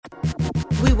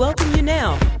We welcome you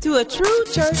now to A True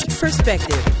Church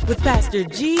Perspective with Pastor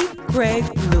G. Craig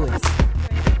Lewis.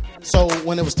 So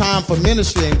when it was time for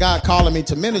ministry and God calling me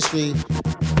to ministry,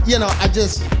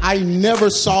 I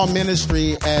never saw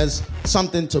ministry as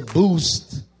something to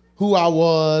boost who I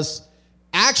was.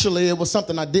 Actually, it was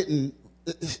something I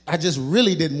just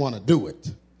really didn't want to do it,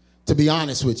 to be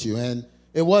honest with you. And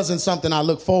it wasn't something I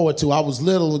looked forward to. I was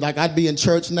little, like I'd be in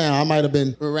church now. I might have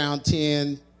been around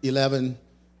 10, 11,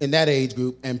 in that age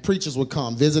group, and preachers would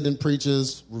come, visiting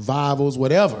preachers, revivals,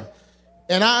 whatever.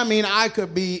 And I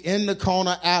could be in the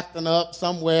corner acting up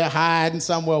somewhere, hiding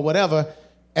somewhere, whatever,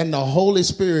 and the Holy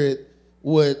Spirit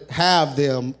would have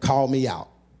them call me out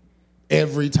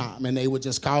every time. And they would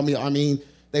just call me.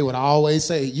 They would always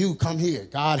say, "You come here.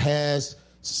 God has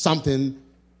something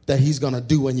that he's going to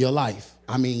do in your life."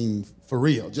 For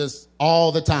real, just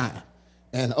all the time.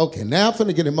 And okay, now I'm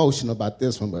finna get emotional about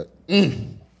this one, but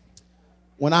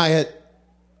when I had,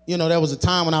 there was a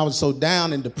time when I was so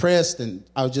down and depressed and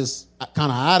I was just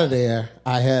kind of out of there.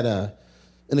 I had an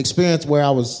experience where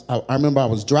I remember I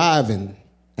was driving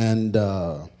and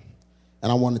I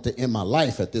wanted to end my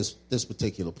life at this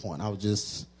particular point. I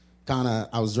was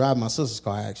driving my sister's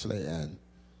car actually, and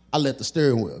I let the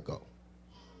steering wheel go.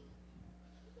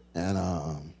 And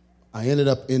I ended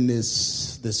up in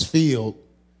this field.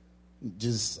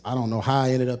 I don't know how I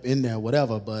ended up in there,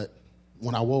 whatever, but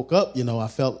when I woke up, I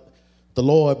felt the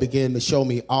Lord began to show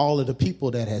me all of the people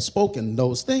that had spoken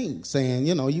those things, saying,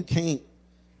 you can't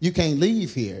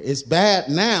leave here. It's bad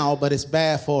now, but it's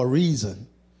bad for a reason.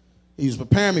 He was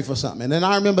preparing me for something. And then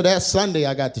I remember that Sunday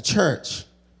I got to church,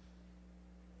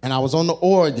 and I was on the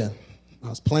organ. I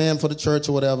was playing for the church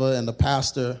or whatever, and the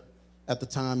pastor at the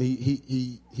time,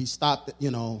 he stopped, at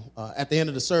the end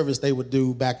of the service, they would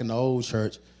do, back in the old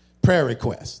church, prayer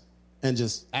requests and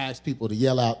just ask people to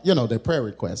yell out, their prayer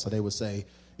requests. So they would say,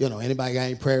 anybody got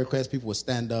any prayer requests? People would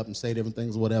stand up and say different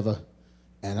things or whatever.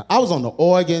 And I was on the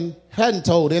organ, hadn't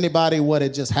told anybody what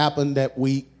had just happened that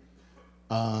week,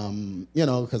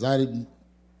 because I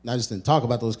just didn't talk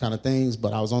about those kind of things,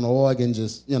 but I was on the organ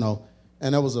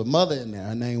and there was a mother in there.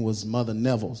 Her name was Mother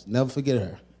Nevels. Never forget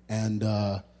her. And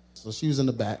so she was in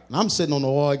the back. And I'm sitting on the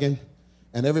organ,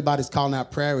 and everybody's calling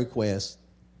out prayer requests.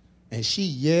 And she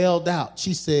yelled out.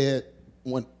 She said,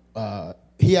 when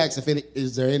he asked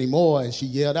is there any more? And she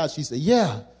yelled out. She said,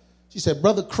 yeah. She said,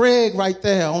 Brother Craig right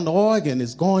there on the organ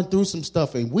is going through some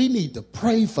stuff, and we need to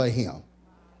pray for him.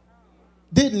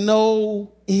 Didn't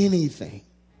know anything.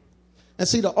 And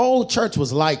see, the old church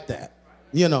was like that.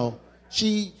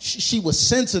 She was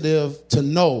sensitive to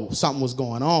know something was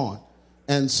going on.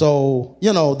 And so,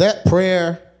 that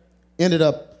prayer ended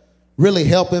up really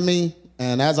helping me.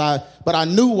 And but I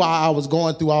knew why I was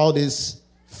going through all this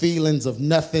feelings of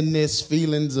nothingness,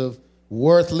 feelings of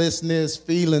worthlessness,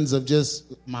 feelings of just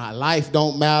my life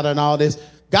don't matter and all this.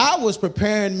 God was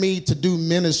preparing me to do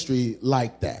ministry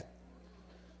like that.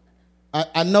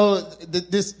 I know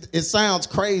that it sounds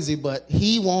crazy, but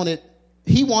he wanted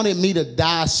me to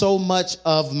die so much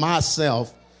of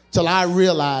myself till I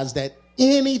realized that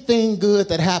anything good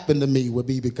that happened to me would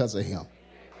be because of him.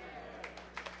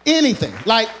 Anything.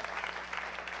 Like,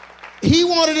 he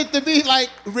wanted it to be like,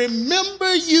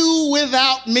 remember you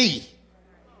without me.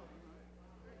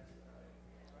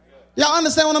 Y'all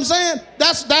understand what I'm saying?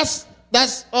 That's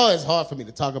it's hard for me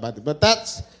to talk about it, but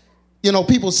that's,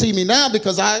 people see me now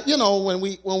because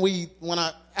when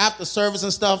I after service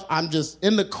and stuff, I'm just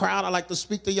in the crowd. I like to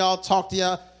speak to y'all, talk to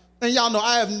y'all. And y'all know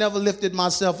I have never lifted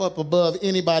myself up above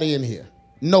anybody in here.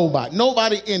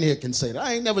 Nobody in here can say that.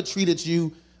 I ain't never treated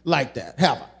you like that,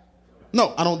 have I?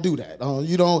 No, I don't do that.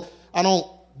 I don't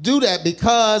do that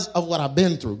because of what I've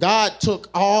been through. God took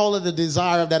all of the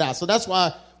desire of that out. So that's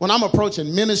why when I'm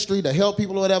approaching ministry to help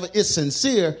people or whatever, it's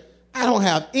sincere. I don't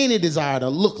have any desire to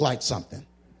look like something,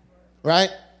 right?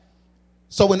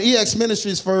 So when EX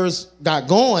Ministries first got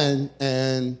going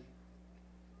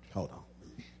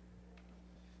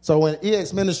So when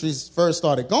EX Ministries first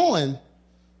started going,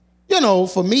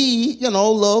 for me,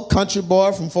 little country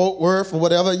boy from Fort Worth or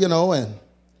whatever, at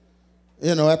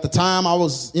the time I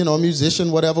was, a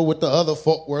musician, whatever, with the other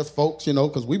Fort Worth folks,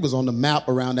 because we was on the map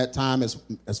around that time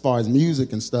as far as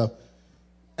music and stuff.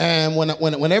 And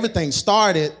when everything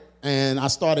started and I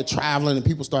started traveling and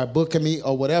people started booking me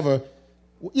or whatever,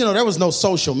 there was no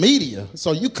social media,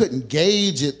 so you couldn't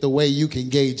gauge it the way you can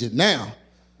gauge it now.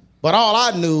 But all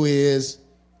I knew is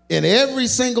in every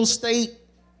single state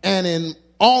and in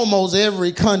almost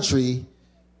every country,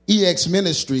 EX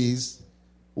Ministries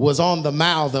was on the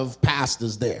mouth of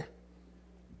pastors there.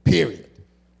 Period.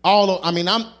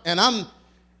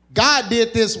 God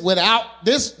did this without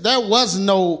this. There was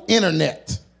no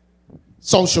internet.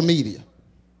 social media.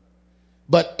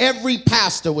 But every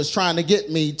pastor was trying to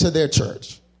get me to their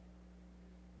church.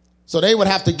 So they would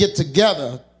have to get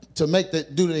together to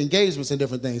do the engagements and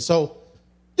different things. So,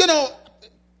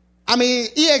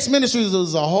 EX Ministries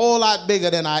was a whole lot bigger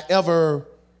than I ever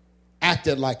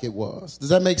acted like it was. Does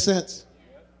that make sense?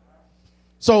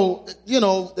 So,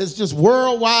 it's just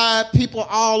worldwide, people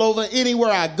all over.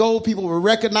 Anywhere I go, people would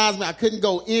recognize me. I couldn't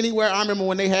go anywhere. I remember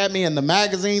when they had me in the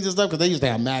magazines and stuff, because they used to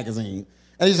have magazines.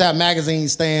 And they used to have magazine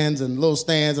stands and little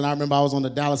stands, and I remember I was on the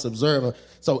Dallas Observer.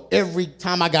 So every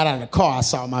time I got out of the car, I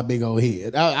saw my big old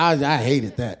head. I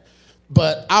hated that.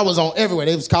 But I was on everywhere.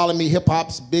 They was calling me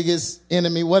hip-hop's biggest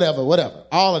enemy, whatever,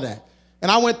 all of that.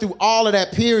 And I went through all of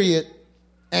that period,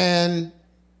 and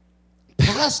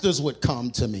pastors would come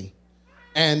to me.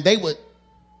 And they would,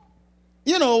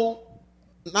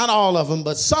 not all of them,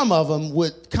 but some of them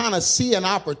would kind of see an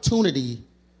opportunity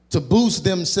to boost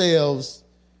themselves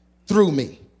through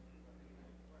me.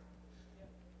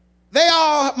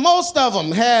 Most of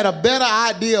them had a better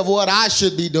idea of what I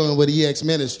should be doing with EX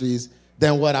Ministries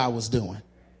than what I was doing.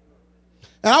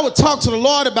 And I would talk to the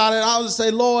Lord about it. I would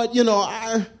say, Lord,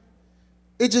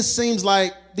 it just seems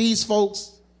like these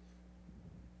folks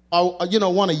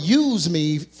want to use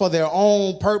me for their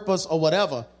own purpose or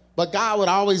whatever. But God would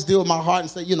always deal with my heart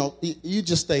and say, you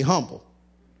just stay humble.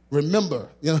 Remember,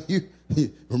 you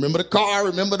remember the car,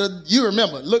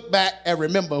 look back and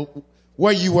remember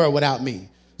where you were without me.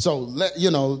 So,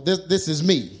 this is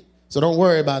me. So don't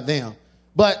worry about them.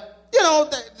 But,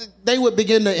 they would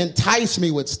begin to entice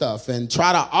me with stuff and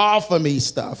try to offer me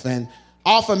stuff and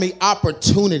offer me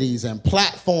opportunities and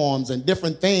platforms and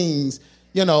different things,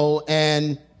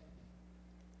 and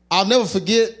I'll never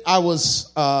forget, I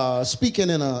was speaking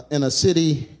in a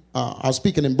city. I was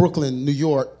speaking in Brooklyn, New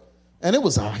York, and it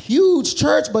was a huge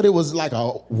church, but it was like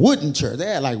a wooden church. They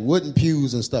had like wooden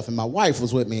pews and stuff, and my wife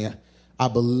was with me, I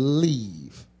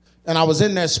believe. And I was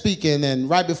in there speaking, and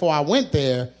right before I went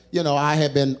there, I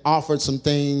had been offered some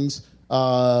things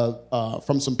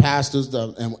from some pastors,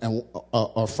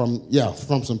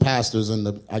 from some pastors,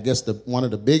 and I guess one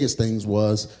of the biggest things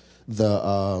was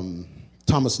the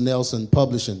Thomas Nelson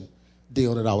publishing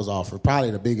deal that I was offered.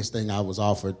 Probably the biggest thing I was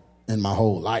offered in my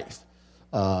whole life.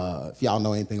 If y'all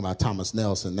know anything about Thomas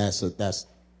Nelson,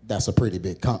 that's a pretty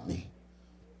big company.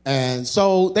 And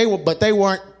so they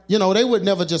weren't, they would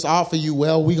never just offer you,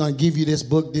 well, we're going to give you this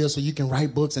book deal so you can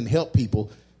write books and help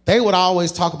people. They would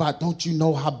always talk about, don't you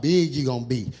know how big you're going to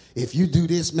be? If you do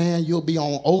this, man, you'll be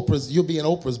in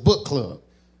Oprah's book club.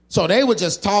 So they were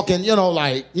just talking,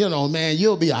 man,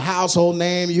 you'll be a household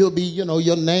name. You'll be,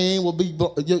 your name will be,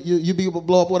 you'll be able to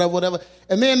blow up, whatever.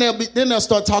 And then they'll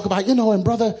start talking about, and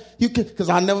brother, you can, because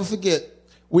I'll never forget,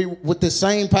 with the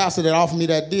same pastor that offered me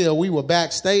that deal, we were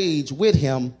backstage with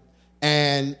him,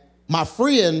 and my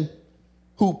friend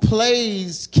who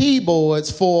plays keyboards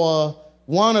for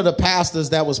one of the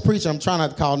pastors that was preaching, I'm trying not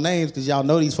to call names because y'all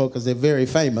know these folks because they're very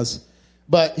famous.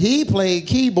 But he played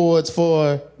keyboards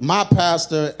for my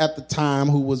pastor at the time,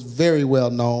 who was very well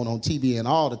known on TBN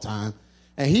all the time.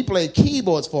 And he played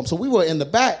keyboards for him. So we were in the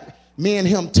back, me and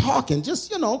him talking,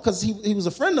 just, because he was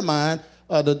a friend of mine,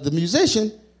 the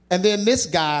musician. And then this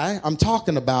guy I'm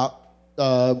talking about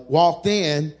walked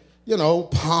in,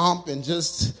 pomp and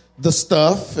just the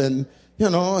stuff. And,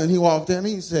 and he walked in and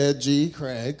he said, G.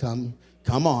 Craig, come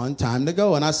on, time to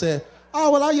go. And I said,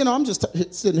 oh, well, I'm just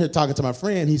sitting here talking to my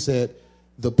friend. He said,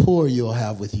 the poor you'll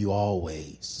have with you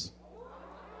always.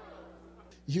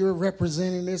 You're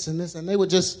representing this and this. And they were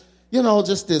just,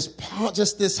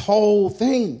 just this whole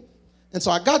thing. And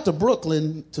so I got to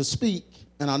Brooklyn to speak,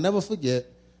 and I'll never forget.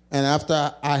 And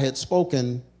after I had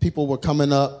spoken, people were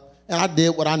coming up, and I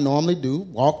did what I normally do,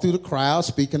 walk through the crowd,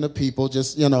 speaking to people,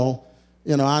 just, I know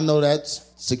that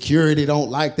security don't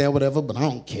like that, whatever, but I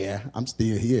don't care. I'm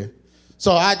still here.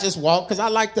 So I just walked because I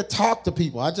like to talk to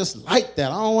people. I just like that.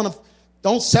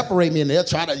 Don't separate me, and they'll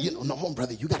try to, no,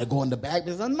 brother, you got to go in the back.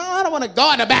 Because, no, I don't want to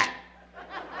go in the back.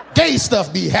 Gay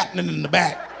stuff be happening in the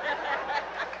back.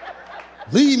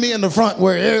 Leave me in the front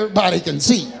where everybody can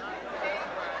see.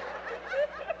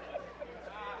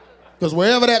 Because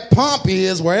wherever that pomp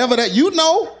is, wherever that,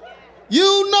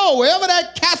 wherever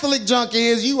that Catholic junk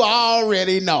is, you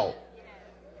already know.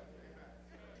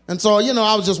 And so,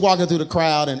 I was just walking through the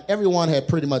crowd, and everyone had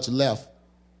pretty much left.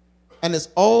 And this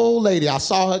old lady, I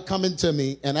saw her coming to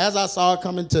me, and as I saw her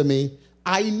coming to me,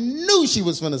 I knew she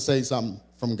was going to say something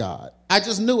from God. I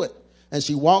just knew it. And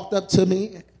she walked up to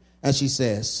me, and she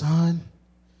said, son,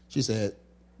 she said,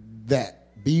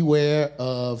 that beware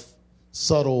of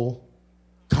subtle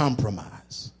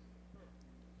compromise.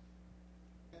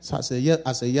 So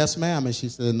I said, yes, ma'am. And she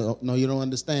said, no, you don't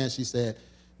understand. She said,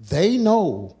 they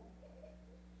know,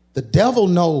 the devil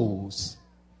knows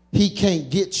he can't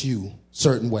get you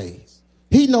certain ways.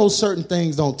 He knows certain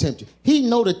things don't tempt you. He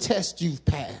know the test you've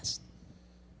passed.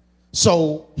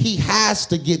 So he has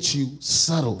to get you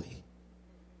subtly,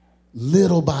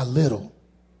 little by little,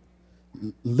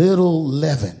 little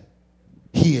leaven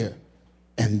here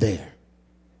and there.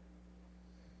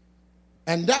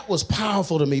 And that was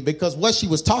powerful to me because what she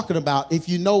was talking about, if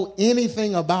you know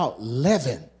anything about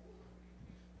leaven,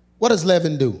 what does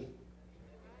leaven do?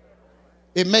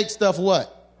 It makes stuff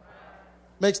what?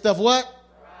 Makes stuff what?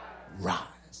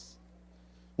 Rise.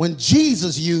 When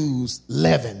Jesus used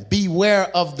leaven,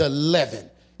 beware of the leaven,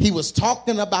 he was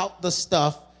talking about the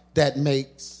stuff that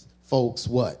makes folks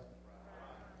what?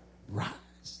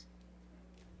 Rise.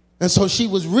 And so she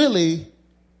was really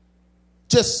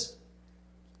just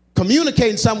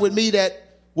communicating something with me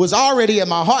that was already in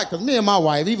my heart, because me and my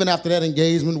wife, even after that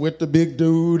engagement with the big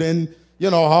dude and,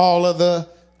 all of the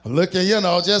looking,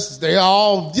 just they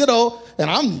all, and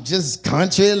I'm just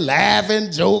country,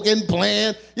 laughing, joking,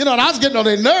 playing, and I was getting on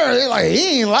their nerves. They're like,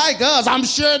 he ain't like us. I'm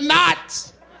sure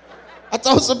not. I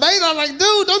told Sabine, I'm like,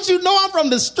 dude, don't you know I'm from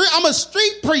the street? I'm a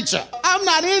street preacher. I'm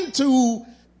not into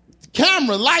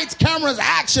camera, lights, cameras,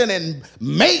 action, and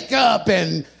makeup,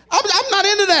 and I'm not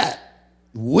into that.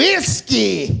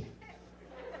 Whiskey.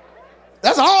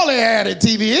 That's all they had at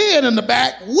TVN in the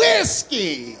back.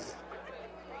 Whiskey.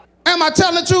 Am I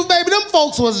telling the truth, baby? Them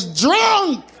folks was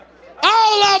drunk.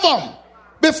 All of them.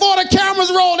 Before the cameras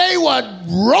rolled, they were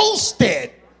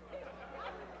roasted.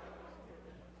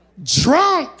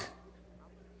 Drunk.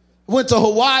 Went to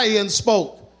Hawaii and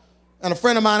spoke. And a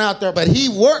friend of mine out there, but he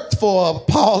worked for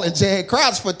Paul and Jan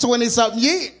Crouch for 20-something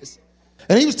years.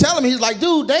 And he was telling me, he's like,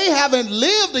 dude, they haven't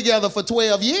lived together for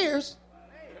 12 years.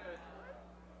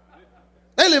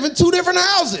 They live in 2 different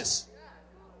houses.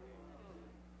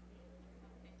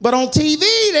 But on TV,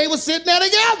 they were sitting there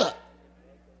together.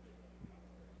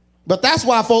 But that's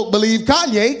why folk believe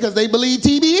Kanye, because they believe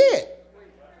TBN.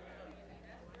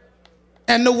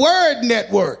 And the Word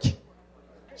Network.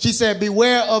 She said,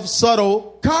 beware of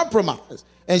subtle compromise.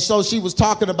 And so she was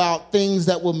talking about things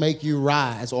that will make you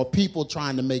rise, or people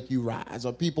trying to make you rise,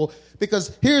 or people,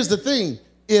 because here's the thing.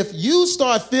 If you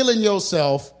start feeling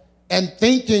yourself and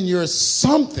thinking you're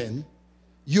something,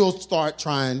 you'll start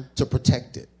trying to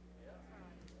protect it.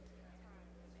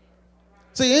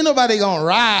 See, ain't nobody gonna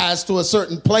rise to a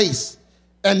certain place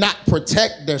and not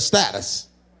protect their status.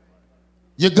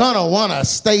 You're gonna wanna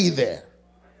stay there.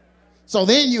 So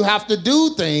then you have to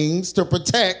do things to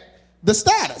protect the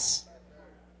status.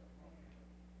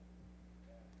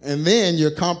 And then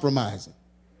you're compromising.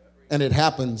 And it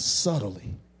happens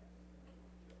subtly.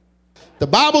 The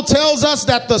Bible tells us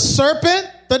that the serpent,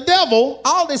 the devil,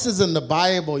 all this is in the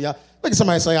Bible, y'all. Look at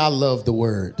somebody say, I love the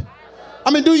word.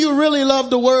 I mean, do you really love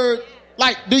the word?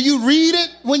 Like, do you read it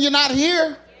when you're not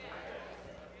here?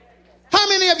 How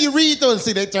many of you read through and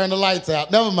see they turn the lights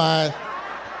out? Never mind.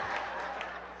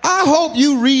 I hope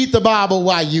you read the Bible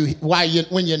when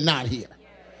you're not here.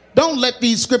 Don't let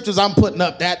these scriptures I'm putting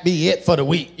up, that be it for the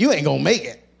week. You ain't gonna make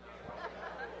it.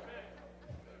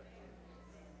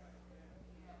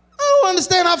 I don't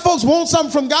understand how folks want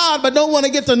something from God but don't want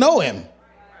to get to know him.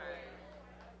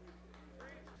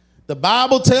 The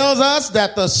Bible tells us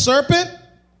that the serpent,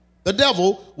 the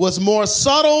devil, was more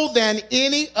subtle than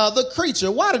any other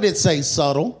creature. Why did it say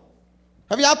subtle?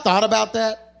 Have y'all thought about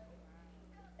that?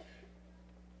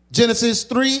 Genesis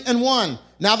 3:1.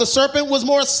 Now the serpent was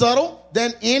more subtle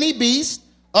than any beast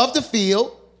of the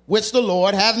field which the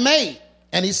Lord hath made.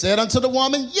 And he said unto the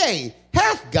woman, Yea,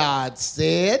 hath God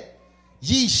said,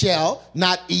 ye shall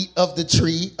not eat of the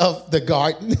tree of the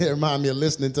garden? It reminds me of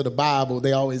listening to the Bible.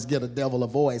 They always give the devil a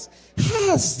voice.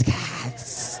 Has God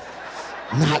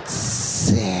not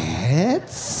said?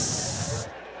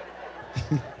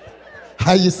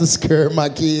 I used to scare my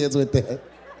kids with that.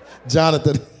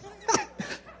 Jonathan.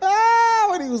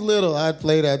 When he was little, I'd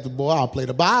play that. Boy, I'll play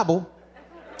the Bible.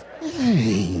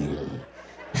 Hey,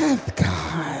 hath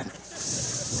God.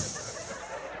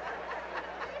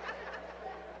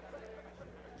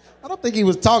 I don't think he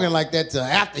was talking like that till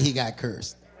after he got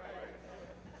cursed.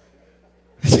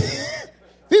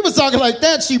 If he was talking like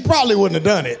that, she probably wouldn't have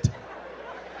done it.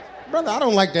 Brother, I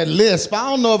don't like that lisp. I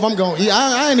don't know if I'm going to eat.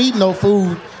 I ain't eating no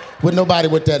food with nobody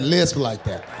with that lisp like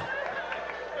that.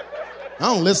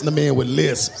 I don't listen to men with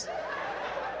lisps.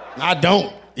 I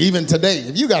don't. Even today.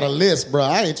 If you got a lisp, bro,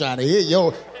 I ain't trying to hear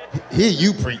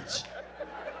you preach.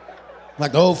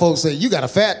 Like the old folks say, you got a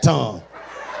fat tongue.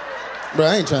 Bro,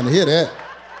 I ain't trying to hear that.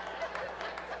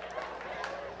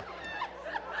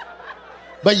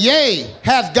 But yea,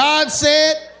 hath God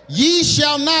said, ye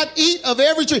shall not eat of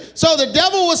every tree. So the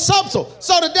devil was subtle.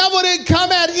 So the devil didn't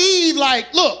come at Eve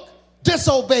like, look,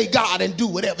 disobey God and do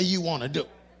whatever you want to do.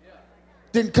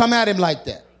 Didn't come at him like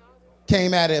that.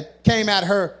 Came at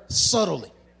her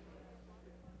subtly.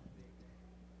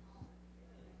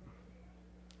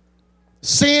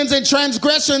 Sins and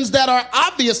transgressions that are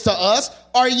obvious to us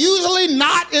are usually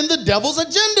not in the devil's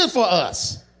agenda for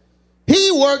us.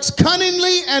 He works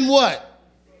cunningly and what?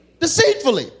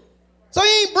 Deceitfully. So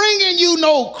he ain't bringing you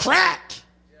no crack.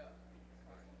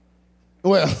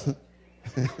 Well,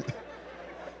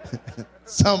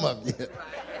 some of you.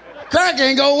 Crack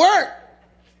ain't gonna work.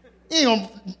 He ain't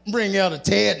gonna bring Elder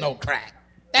Ted no crack.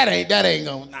 That ain't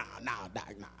gonna, nah.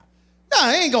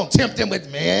 No, he ain't gonna tempt him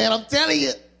with, man, I'm telling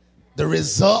you. The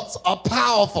results are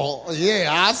powerful. Yeah,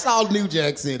 I saw New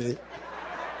Jack City.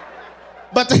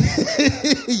 But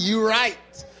you're right.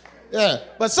 Yeah,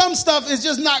 but some stuff is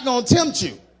just not going to tempt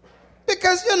you.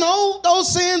 Because,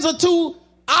 those sins are too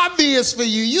obvious for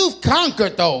you. You've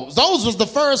conquered those. Those was the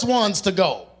first ones to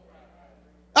go.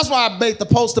 That's why I made the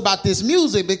post about this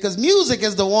music, because music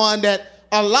is the one that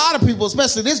a lot of people,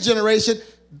 especially this generation,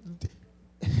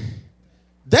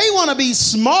 they want to be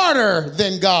smarter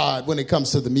than God when it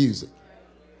comes to the music.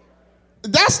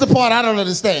 That's the part I don't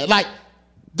understand. Like,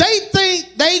 they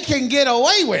think they can get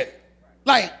away with it.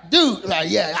 Like, dude, truth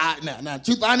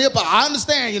behind hip hop, I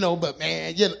understand, but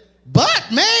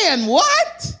man,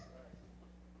 what?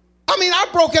 I mean, I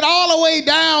broke it all the way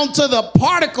down to the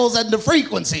particles and the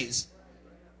frequencies.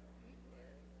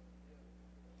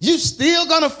 You still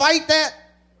gonna fight that?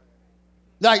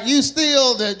 Like, you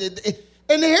still...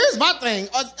 And here's my thing.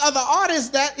 Are the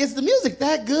artists is the music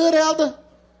that good, Elder?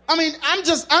 I mean, I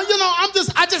just have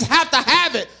to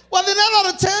have it. Well, then that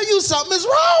ought to tell you something is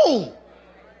wrong.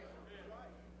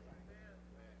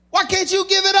 Why can't you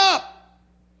give it up?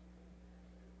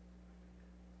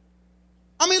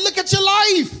 I mean, look at your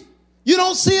life. You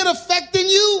don't see it affecting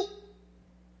you?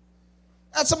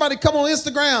 Had somebody come on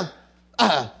Instagram.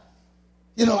 I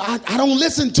don't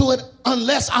listen to it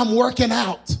unless I'm working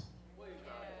out.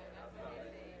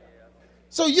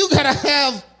 So you got to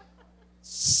have,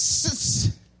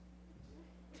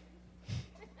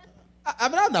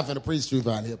 I'm not going to preach truth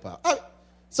behind hip hop.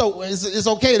 So it's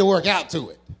okay to work out to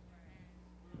it.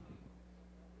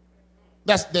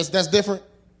 That's different.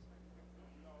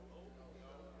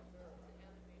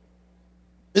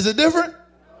 Is it different?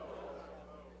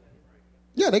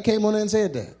 Yeah, they came on there and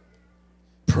said that.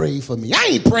 Pray for me. I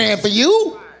ain't praying for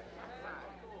you.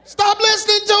 Stop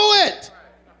listening to it.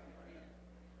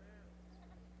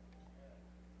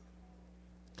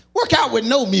 Work out with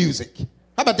no music.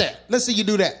 How about that? Let's see you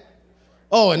do that.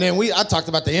 Oh, and then I talked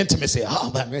about the intimacy.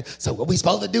 Oh, man, so what we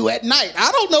supposed to do at night?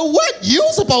 I don't know what you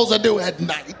supposed to do at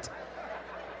night.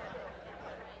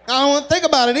 I don't want to think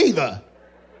about it either.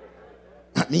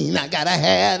 I mean, I got to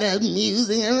have that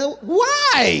music.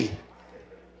 Why?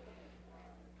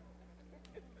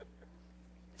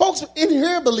 Folks in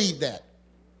here believe that.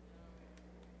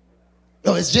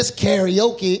 Oh, it's just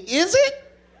karaoke. Is it?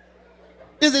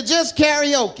 Is it just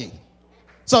karaoke?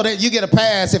 So that you get a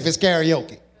pass if it's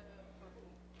karaoke.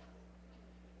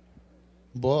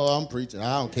 Boy, I'm preaching.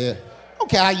 I don't care. I don't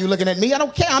care how you looking at me. I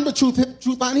don't care. I'm the truth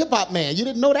behind hip hop man. You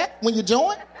didn't know that when you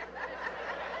joined?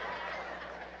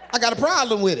 I got a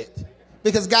problem with it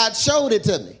because God showed it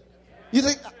to me. You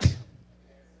think,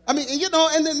 and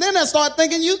then I start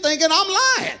thinking you thinking I'm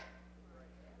lying.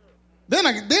 Then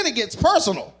it gets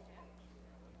personal.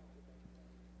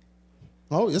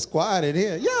 Oh, it's quiet in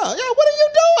here. Yeah, what are you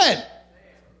doing?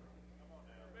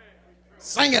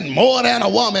 Singing More Than a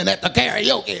Woman at the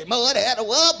karaoke. More than a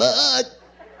woman.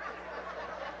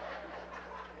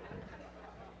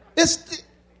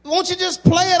 Won't you just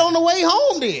play it on the way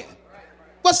home then?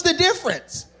 What's the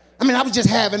difference? I mean, I was just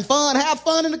having fun. Have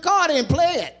fun in the car then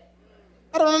play it.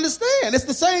 I don't understand. It's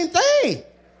the same thing.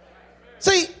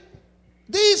 See,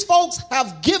 these folks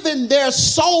have given their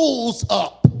souls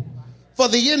up for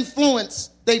the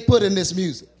influence they put in this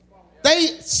music.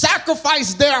 They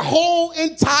sacrificed their whole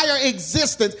entire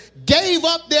existence, gave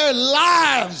up their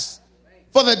lives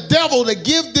for the devil to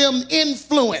give them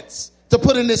influence to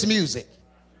put in this music.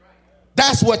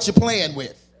 That's what you're playing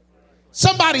with.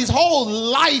 Somebody's whole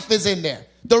life is in there.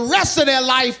 The rest of their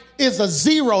life is a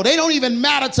zero. They don't even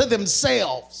matter to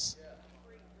themselves.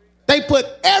 They put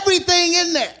everything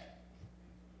in there.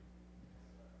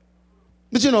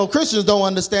 But Christians don't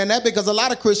understand that because a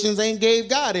lot of Christians ain't gave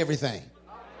God everything.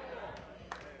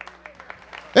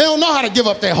 They don't know how to give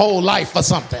up their whole life for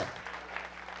something.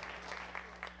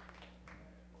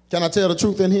 Can I tell the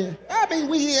truth in here? I mean,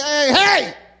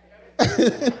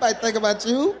 I think about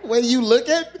you, the way you look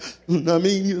at. I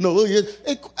mean, you know, and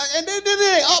then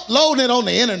they upload it on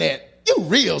the internet. You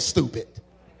real stupid.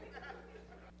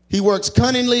 He works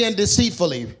cunningly and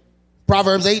deceitfully.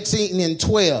 Proverbs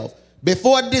 18:12.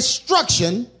 Before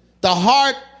destruction, the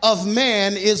heart of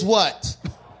man is what?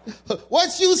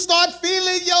 Once you start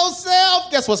feeling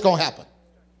yourself, guess what's going to happen?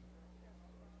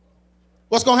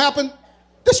 What's going to happen?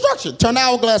 Destruction. Turn the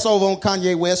hourglass over on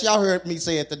Kanye West. Y'all heard me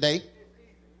say it today.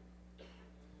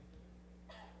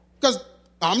 Because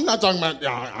I'm not talking about,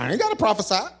 I ain't got to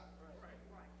prophesy.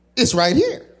 It's right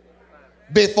here.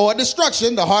 Before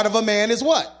destruction, the heart of a man is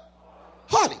what?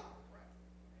 Haughty.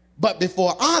 But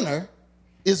before honor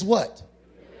is what?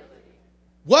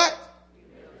 What?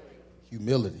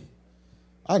 Humility.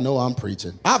 I know I'm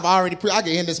preaching. I've already preached. I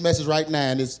can end this message right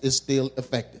now and it's still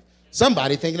effective.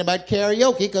 Somebody thinking about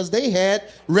karaoke because they had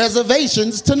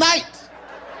reservations tonight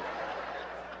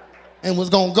and was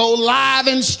going to go live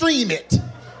and stream it.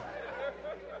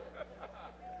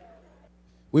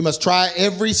 We must try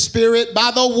every spirit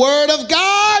by the word of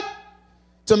God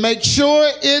to make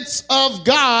sure it's of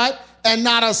God and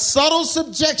not a subtle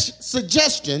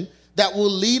suggestion that will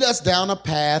lead us down a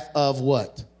path of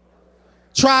what?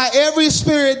 Try every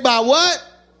spirit by what?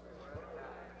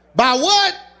 By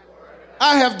what?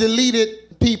 I have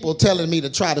deleted people telling me to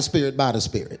try the spirit by the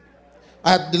spirit.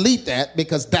 I have to delete that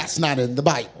because that's not in the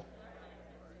Bible.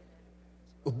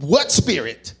 What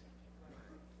spirit?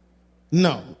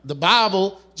 No, the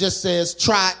Bible just says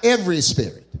try every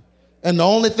spirit. And the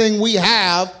only thing we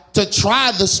have to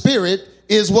try the spirit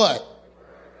is what?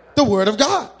 The word of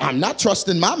God. I'm not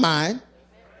trusting my mind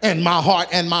and my heart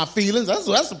and my feelings.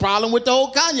 That's the problem with the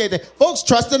old Kanye thing. Folks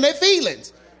trusting their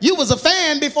feelings. You was a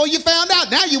fan before you found out.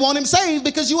 Now you want him saved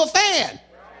because you a fan.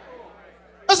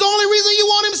 That's the only reason you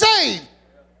want him saved.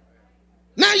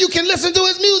 Now you can listen to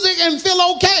his music and feel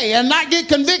okay and not get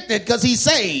convicted because he's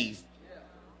saved.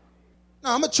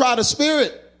 Now I'm going to try the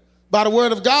spirit by the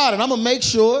word of God, and I'm going to make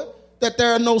sure that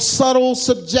there are no subtle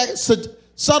suggestions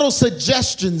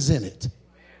in it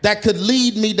that could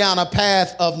lead me down a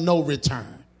path of no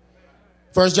return.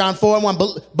 1 John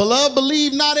 4:1, beloved,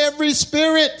 believe not every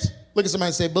spirit. Look at somebody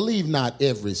and say, believe not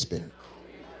every spirit.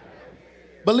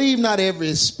 Believe not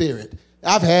every spirit.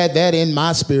 I've had that in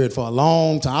my spirit for a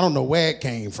long time. I don't know where it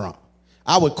came from.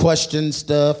 I would question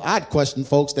stuff. I'd question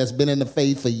folks that's been in the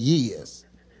faith for years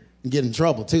and get in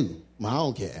trouble too. I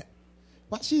don't care.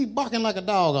 Why she barking like a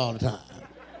dog all the time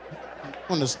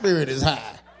when the spirit is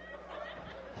high?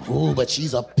 Oh, but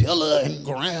she's a pillar and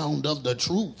ground of the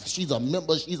truth. She's a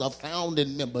member. She's a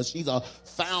founding member. She's a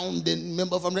founding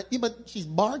member from the... Yeah, but she's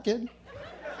barking.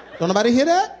 Don't nobody hear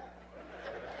that?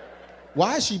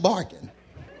 Why is she barking?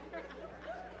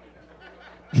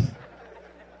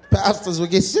 Pastors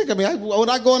would get sick of me. When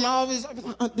I go in the office,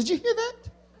 did you hear that?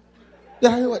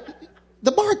 Did I hear what?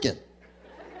 The barking.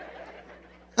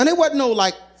 And it wasn't no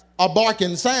like a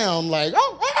barking sound like,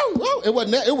 oh, oh, oh. It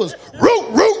wasn't that. It was root,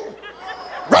 root.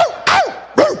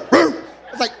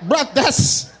 It's like, bro,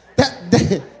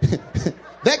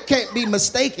 that can't be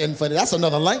mistaken for that. That's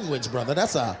another language, brother.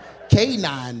 That's a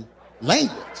canine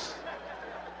language.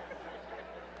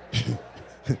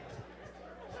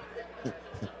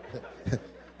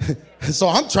 So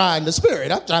I'm trying the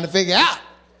spirit. I'm trying to figure out.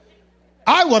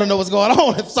 I want to know what's going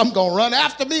on, if something's going to run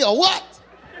after me or what.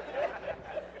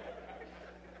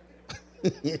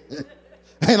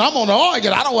 And I'm on the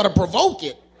organ. I don't want to provoke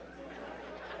it.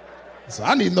 So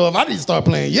I need to know if I need to start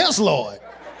playing Yes, Lord.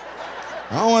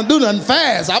 I don't want to do nothing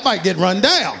fast. I might get run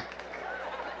down.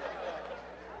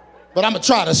 But I'm going to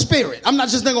try the spirit. I'm not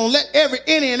just going to let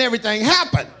any and everything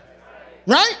happen.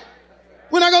 Right?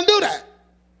 We're not going to do that.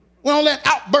 We don't let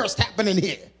outbursts happen in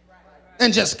here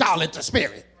and just call it the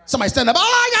spirit. Somebody stand up. Oh,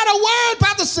 I got a word.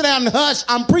 Pastor, sit down and hush.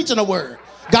 I'm preaching a word.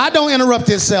 God don't interrupt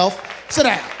himself. Sit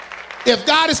down. If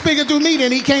God is speaking through me,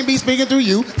 then he can't be speaking through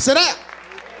you. Sit down.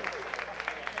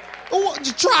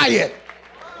 Try it.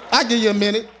 I'll give you a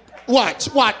minute. Watch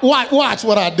what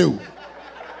I do.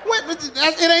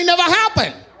 It ain't never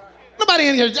happened. Nobody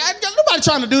in here, nobody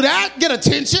trying to do that. Get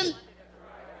attention.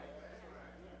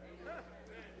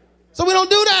 So we don't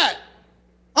do that.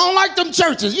 I don't like them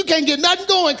churches. You can't get nothing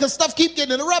going because stuff keep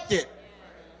getting interrupted.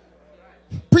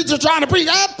 Preacher trying to preach.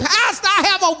 Pastor, I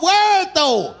have a word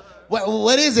though.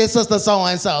 What is it, sister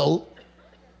so-and-so?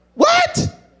 What?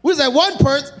 We was at one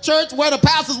church where the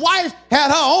pastor's wife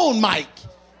had her own mic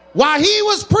while he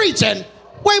was preaching.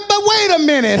 Wait a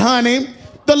minute, honey.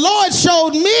 The Lord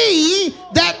showed me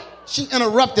that she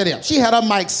interrupted him. She had her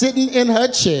mic sitting in her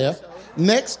chair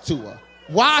next to her.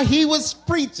 While he was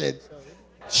preaching,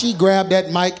 she grabbed that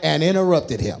mic and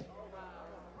interrupted him.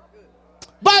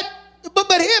 But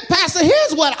Pastor,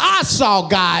 here's what I saw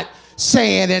God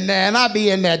saying in there, and I'd be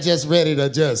in there just ready to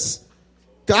just,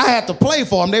 because I had to play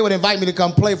for them. They would invite me to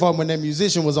come play for them when their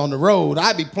musician was on the road.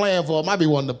 I'd be playing for them. I'd be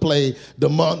wanting to play the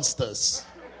Monsters.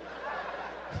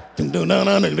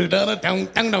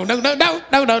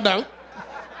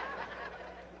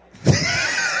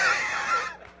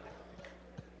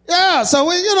 Yeah, so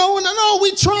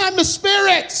we trying the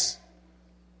spirits.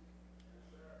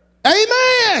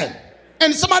 Amen.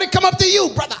 And somebody come up to you,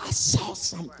 brother, I saw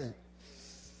something.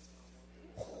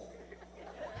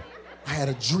 I had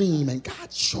a dream and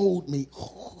God showed me.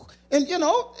 And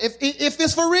if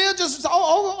it's for real, just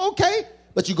okay.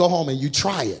 But you go home and you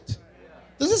try it.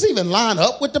 Does this even line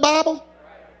up with the Bible?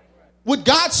 Would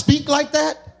God speak like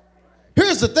that?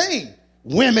 Here's the thing.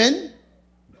 Women,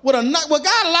 would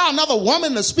God allow another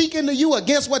woman to speak into you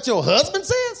against what your husband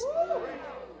says?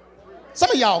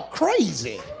 Some of y'all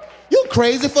crazy. You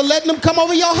crazy for letting them come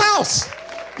over your house.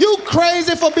 You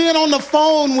crazy for being on the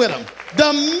phone with them.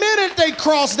 The minute they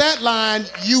cross that line,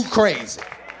 you crazy.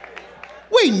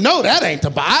 We know that ain't the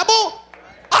Bible.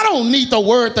 I don't need the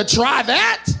word to try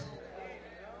that.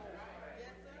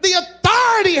 The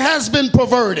authority has been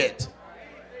perverted.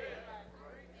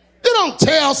 You don't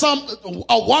tell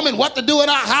a woman what to do in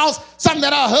her house, something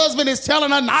that her husband is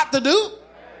telling her not to do.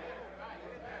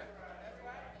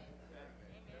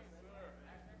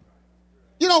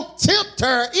 You don't tempt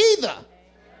her either.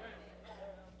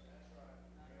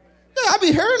 Yeah, I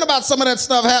be hearing about some of that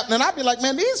stuff happening. I be like,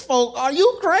 man, these folk, are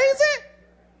you crazy?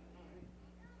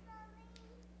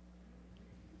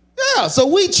 Yeah, so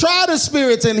we try the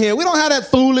spirits in here. We don't have that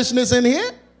foolishness in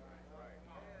here.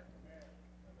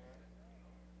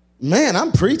 Man,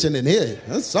 I'm preaching in here.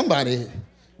 Somebody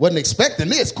wasn't expecting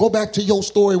this. Go back to your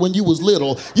story when you was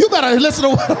little. You better listen to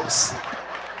what I'm saying.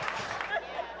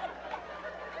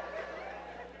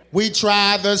 We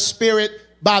try the spirit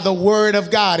by the word of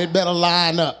God. It better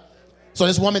line up. So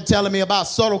this woman telling me about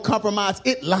subtle compromise,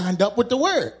 it lined up with the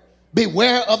word.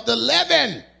 Beware of the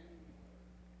leaven.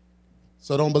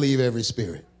 So don't believe every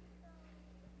spirit.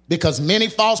 Because many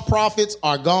false prophets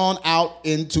are gone out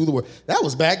into the world. That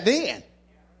was back then.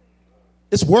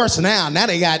 It's worse now. Now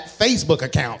they got Facebook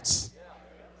accounts.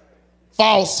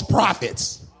 False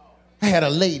prophets. I had a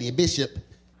lady, bishop,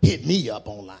 hit me up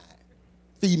online.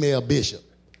 Female bishop.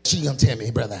 She gonna tell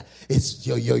me, brother, it's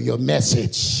your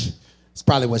message. It's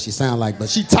probably what she sound like, but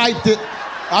she typed it.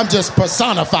 I'm just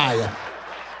personifying.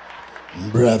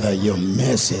 Brother, your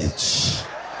message.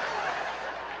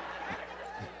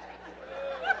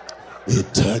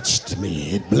 It touched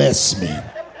me. It blessed me.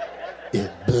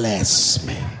 It blessed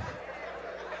me.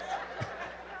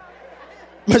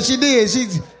 But she did. She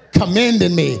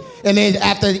commended me. And then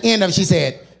after the end of it, she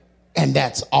said, and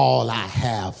that's all I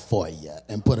have for you.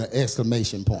 And put an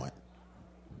exclamation point.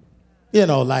 You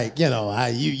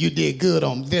did good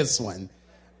on this one,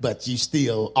 but you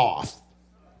still off.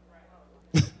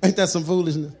 Ain't that some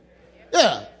foolishness?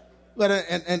 Yeah. But I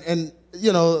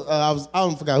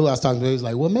don't forget who I was talking to. He was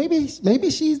like, well, maybe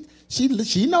she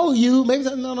know you. Maybe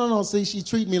no. See, she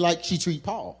treat me like she treat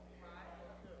Paul.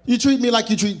 You treat me like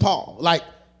you treat Paul. Like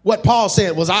what Paul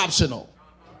said was optional.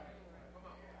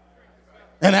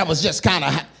 And that was just kind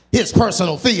of his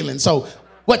personal feeling. So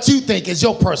what you think is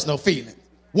your personal feeling.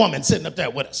 Woman sitting up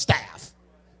there with a staff.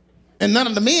 And none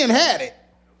of the men had it.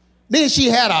 Then she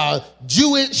had a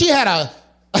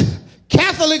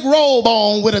Catholic robe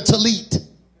on with a tallit.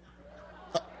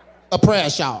 A prayer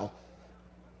shawl.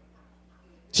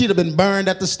 She'd have been burned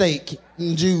at the stake.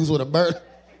 And Jews would have burned.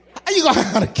 How you gonna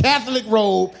have a Catholic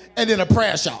robe and then a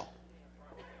prayer shawl?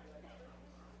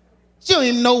 She don't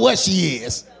even know what she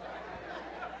is.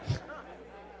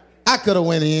 I could have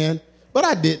went in, but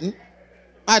I didn't.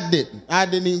 I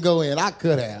didn't even go in. I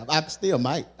could have. I still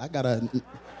might. But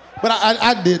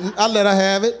I didn't. I let her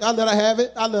have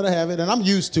it. And I'm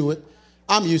used to it.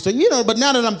 But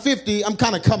now that I'm 50, I'm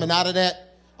kind of coming out of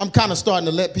that. I'm kind of starting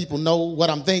to let people know what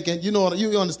I'm thinking. You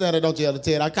understand that, don't you, Elder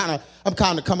Ted? I'm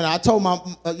kind of coming out. I told me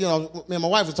and my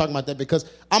wife was talking about that because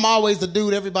I'm always the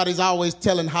dude everybody's always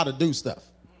telling how to do stuff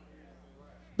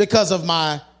because of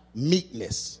my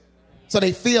meekness. So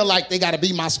they feel like they got to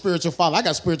be my spiritual father. I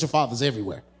got spiritual fathers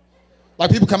everywhere. Like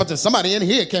people come up to somebody in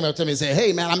here came up to me and said,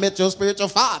 hey, man, I met your spiritual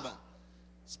father.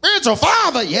 Spiritual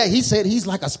father? Yeah, he said he's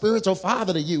like a spiritual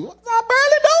father to you. I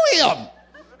barely know him.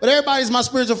 But everybody's my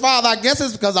spiritual father. I guess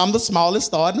it's because I'm the smallest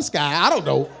star in the sky. I don't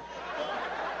know.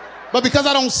 But because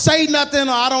I don't say nothing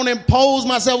or I don't impose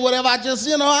myself, whatever, I just,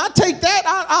 I take that.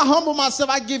 I humble myself.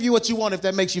 I give you what you want if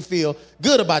that makes you feel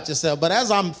good about yourself. But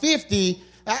as I'm 50,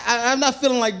 I'm not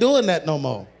feeling like doing that no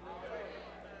more.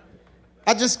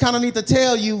 I just kind of need to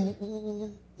tell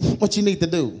you what you need to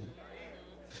do.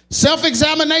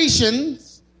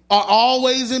 Self-examinations are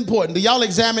always important. Do y'all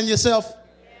examine yourself?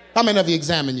 How many of you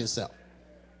examine yourself?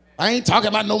 I ain't talking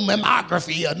about no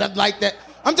mammography or nothing like that.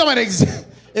 I'm talking about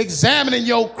examining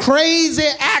your crazy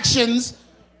actions,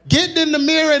 getting in the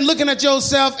mirror and looking at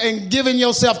yourself and giving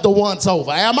yourself the once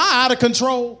over. Am I out of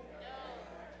control?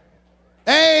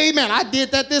 Amen. I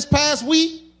did that this past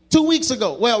week, 2 weeks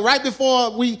ago. Well, right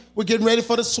before we were getting ready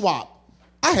for the swap,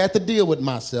 I had to deal with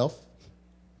myself.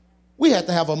 We had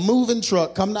to have a moving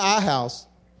truck come to our house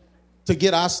to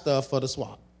get our stuff for the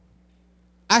swap.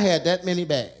 I had that many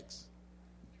bags.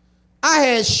 I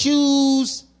had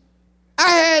shoes. I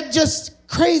had just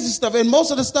crazy stuff. And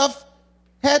most of the stuff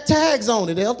had tags on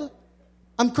it, Elder.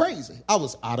 I'm crazy. I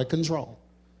was out of control.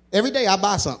 Every day I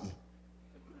buy something.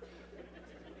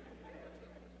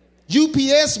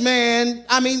 UPS man,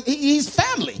 I mean, he's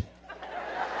family.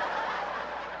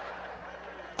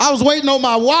 I was waiting on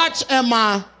my watch and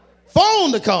my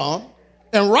phone to come,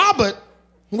 and Robert,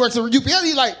 who works at UPS,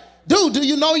 he's like, dude, do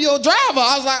you know your driver?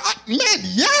 I was like, man,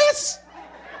 yes.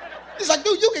 He's like,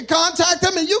 dude, you can contact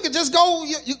him and you can just go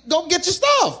get your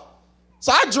stuff.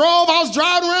 So I was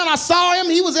driving around, I saw him,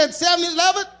 he was at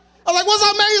 7-Eleven. I was like, what's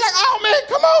up, man? He's like, oh, man,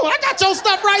 come on, I got your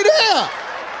stuff right here.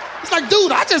 He's like,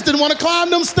 dude, I just didn't want to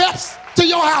climb them steps to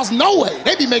your house. No way.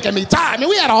 They be making me tired. Man,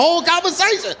 we had a whole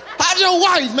conversation. How's your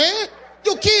wife, man?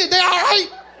 Your kid, they all right?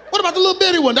 What about the little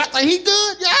bitty one? He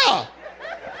good? Yeah.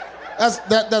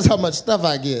 That's how much stuff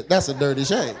I get. That's a dirty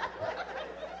shame.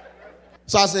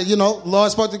 So I said,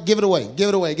 Lord's supposed to give it away.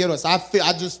 So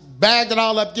I just bagged it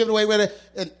all up, give it away with it,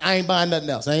 and I ain't buying nothing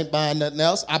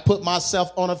else. I put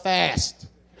myself on a fast.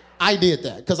 I did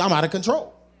that because I'm out of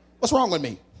control. What's wrong with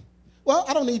me? Well,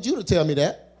 I don't need you to tell me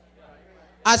that.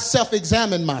 I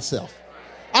self-examine myself.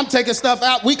 I'm taking stuff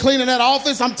out. We cleaning that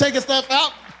office. I'm taking stuff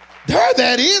out. There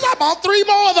that is. I bought 3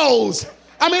 more of those.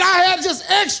 I mean, I had just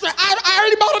extra. I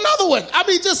already bought another one. I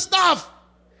mean, just stuff.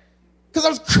 Because I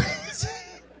was crazy.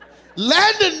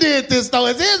 Landon did this, though.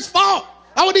 It's his fault.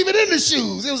 I wasn't even in the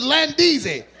shoes. It was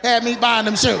Landese had me buying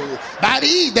them shoes. Buy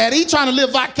these, Daddy. He trying to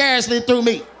live vicariously through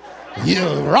me. You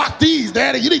rock these,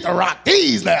 Daddy. You need to rock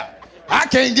these now. I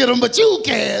can't get them, but you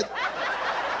can.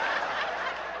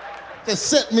 Just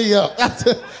set me up.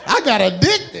 I got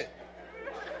addicted.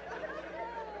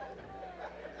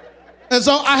 And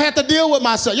so I had to deal with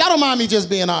myself. Y'all don't mind me just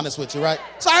being honest with you, right?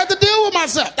 So I had to deal with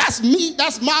myself. That's me.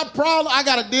 That's my problem. I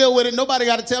got to deal with it. Nobody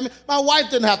got to tell me. My wife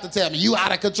didn't have to tell me. You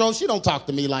out of control. She don't talk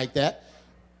to me like that.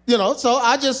 So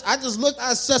I just looked.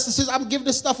 I assessed the situation. I'm giving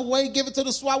this stuff away. Give it to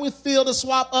the swap. We fill the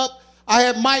swap up. I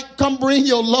had Mike come bring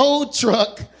your load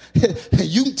truck.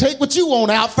 You can take what you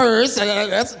want out first.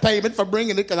 That's payment for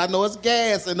bringing it because I know it's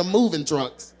gas in the moving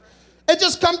trucks. And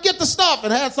just come get the stuff.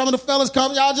 And had some of the fellas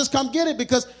come, y'all just come get it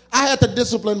because I had to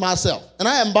discipline myself. And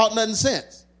I haven't bought nothing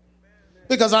since.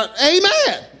 Because,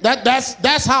 amen.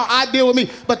 That's how I deal with me.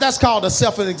 But that's called a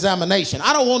self-examination.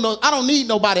 I don't need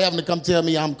nobody having to come tell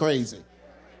me I'm crazy.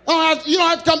 You don't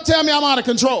have to come tell me I'm out of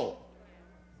control.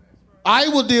 I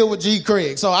will deal with G.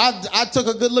 Craig. So I took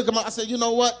a good look at I said, you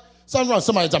know what? Something wrong.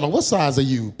 Somebody told me, what size are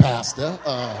you, Pastor?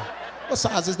 What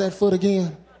size is that foot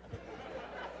again?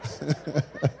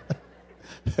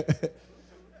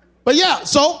 But yeah,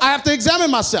 so I have to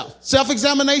examine myself.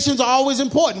 Self-examinations are always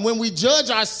important. When we judge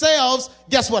ourselves,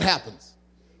 guess what happens?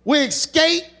 We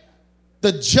escape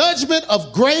the judgment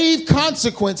of grave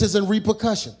consequences and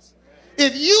repercussions.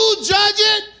 If you judge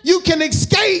it, you can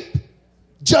escape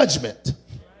judgment.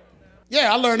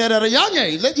 Yeah, I learned that at a young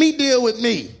age. Let me deal with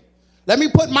me. Let me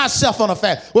put myself on a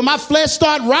fast. When my flesh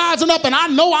start rising up and I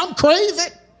know I'm crazy,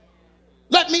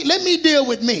 let me deal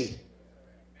with me.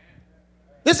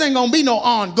 This ain't going to be no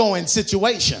ongoing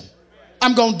situation.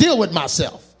 I'm going to deal with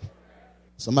myself.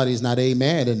 Somebody's not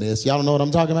amen in this. Y'all know what I'm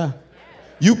talking about?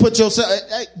 You put yourself,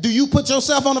 do you put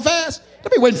yourself on a fast?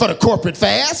 Don't be waiting for the corporate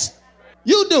fast.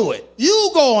 You do it.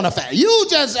 You go on a fast. You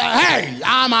just, hey,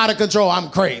 I'm out of control. I'm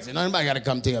crazy. Nobody got to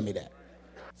come tell me that.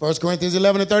 1 Corinthians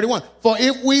 11:31. For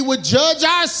if we would judge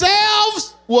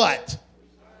ourselves, what?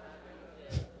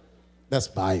 That's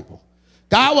Bible.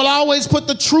 God will always put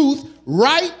the truth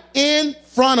right in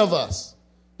front of us.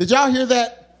 Did y'all hear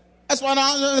that? That's why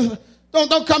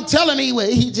don't come telling me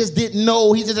he just didn't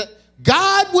know.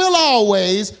 God will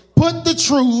always put the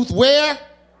truth where?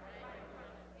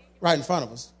 Right in front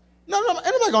of us. No,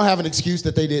 anybody gonna have an excuse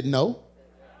that they didn't know.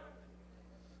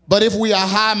 But if we are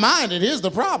high-minded, here's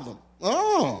the problem.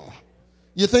 Oh,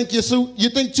 you think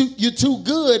you're too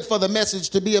good for the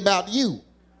message to be about you.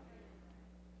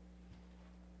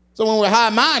 So when we're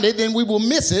high-minded, then we will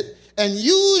miss it and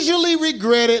usually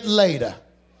regret it later.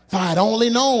 If I had only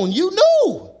known, you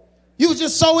knew. You were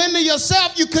just so into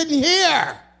yourself you couldn't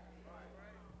hear.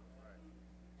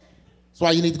 That's why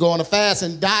you need to go on a fast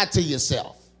and die to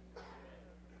yourself.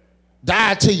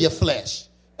 Die to your flesh.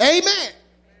 Amen.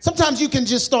 Sometimes you can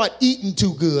just start eating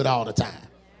too good all the time.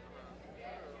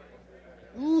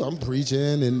 Ooh, I'm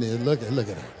preaching and look at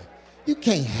that. You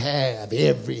can't have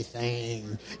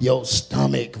everything your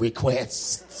stomach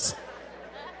requests.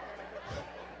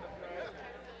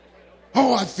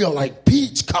 Oh, I feel like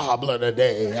peach cobbler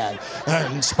today.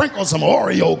 And sprinkle some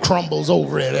Oreo crumbles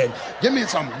over it and give me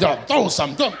some, throw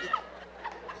some.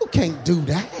 You can't do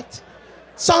that.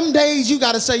 Some days you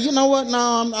got to say, you know what?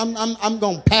 No, I'm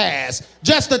going to pass.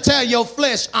 Just to tell your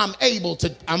flesh I'm able to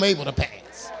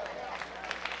pass.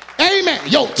 Amen.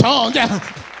 Your tongue. What's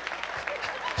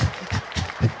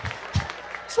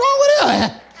wrong with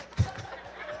that?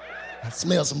 I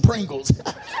smell some Pringles.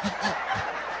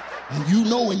 And you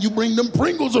know when you bring them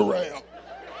Pringles around,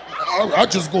 I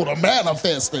just go to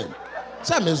manifesting.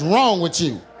 Something is wrong with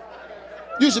you.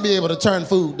 You should be able to turn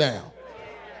food down.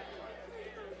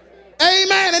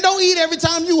 Amen. And don't eat every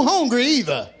time you hungry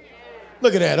either.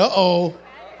 Look at that. Uh-oh.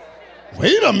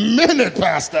 Wait a minute,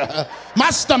 Pastor.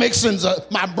 My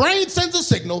brain sends a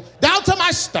signal down to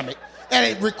my stomach and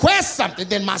it requests something.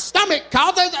 Then my stomach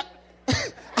calls it.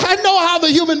 I know how the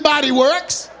human body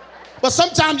works, but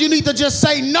sometimes you need to just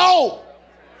say no.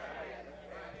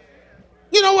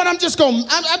 You know what? I'm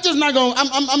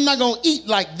not going to eat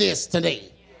like this today.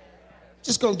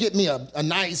 Just going to get me a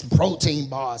nice protein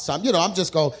bar or something. You know, I'm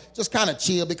just going to kind of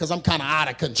chill because I'm kind of out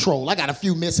of control. I got a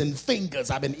few missing fingers.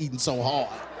 I've been eating so hard.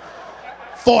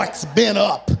 Forks bent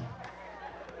up.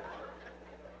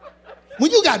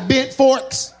 When you got bent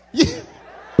forks,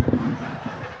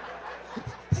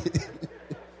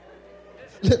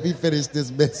 let me finish this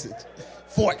message.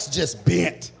 Forks just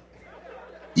bent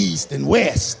east and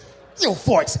west. Your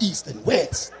forks east and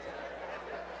west.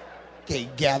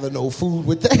 Can't gather no food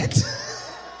with that.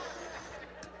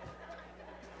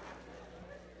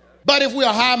 But if we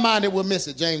are high-minded, we'll miss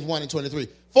it. James 1:23.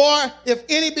 For if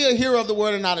any be a hearer of the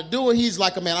word and not a doer, he's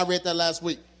like a man, I read that last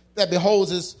week, that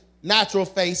beholds his natural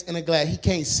face in a glass. He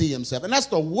can't see himself. And that's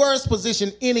the worst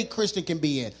position any Christian can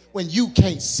be in, when you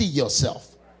can't see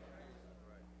yourself.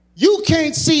 You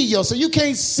can't see yourself. You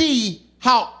can't see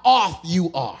how off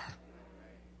you are.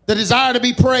 The desire to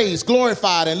be praised,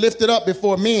 glorified, and lifted up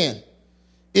before men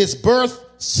is birthed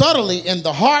subtly in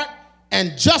the heart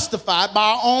and justified by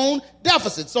our own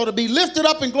deficits. So to be lifted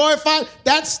up and glorified,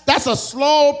 that's a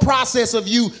slow process of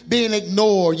you being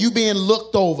ignored, you being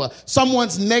looked over,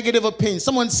 someone's negative opinion,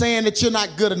 someone saying that you're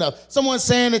not good enough, someone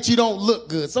saying that you don't look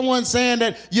good, someone saying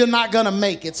that you're not going to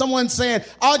make it, someone saying,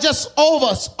 just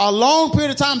over a long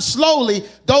period of time, slowly,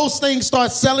 those things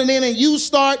start selling in and you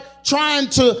start trying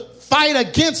to fight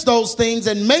against those things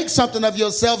and make something of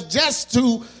yourself just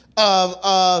to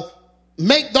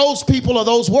make those people or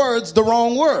those words the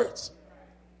wrong words.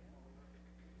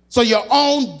 So your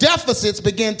own deficits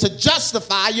begin to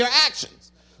justify your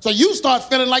actions. So you start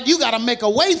feeling like you got to make a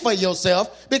way for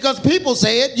yourself because people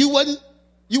said you wouldn't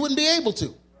be able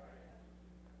to.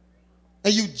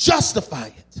 And you justify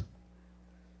it.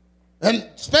 And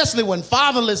especially when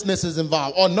fatherlessness is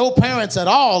involved or no parents at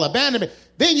all, abandonment,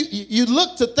 then you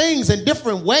look to things in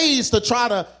different ways to try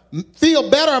to feel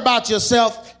better about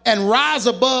yourself and rise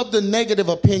above the negative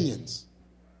opinions.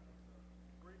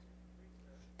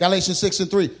 Galatians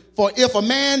 6:3. For if a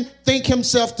man think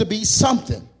himself to be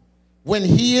something when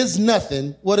he is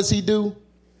nothing, what does he do?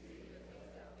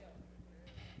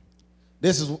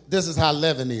 This is how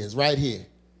leaven is right here.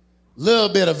 Little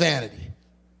bit of vanity.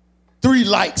 3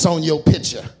 likes on your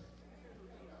picture.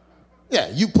 Yeah,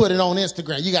 you put it on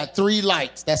Instagram. You got 3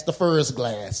 likes. That's the first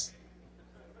glass.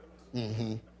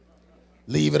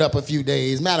 Leave it up a few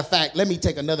days. Matter of fact, let me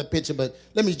take another picture, but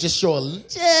let me just show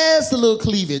just a little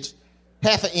cleavage,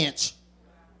 1/2 inch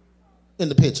in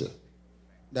the picture.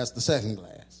 That's the second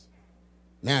glass.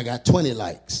 Now I got 20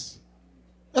 likes.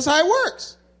 That's how it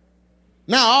works.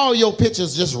 Now all your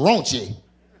pictures just raunchy.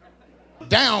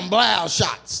 Down blouse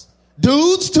shots.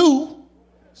 Dudes too.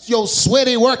 It's your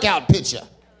sweaty workout picture.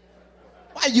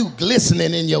 Why are you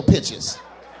glistening in your pictures?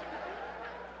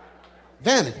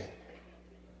 Vanity.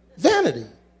 Vanity.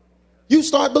 You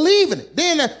start believing it.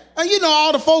 Then,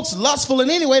 all the folks lustful in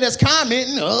any way that's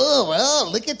commenting, oh, well,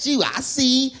 look at you. I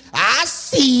see.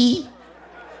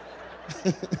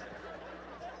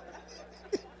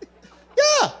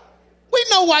 Yeah. We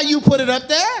know why you put it up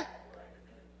there.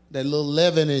 That little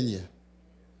leaven in you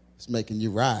is making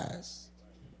you rise.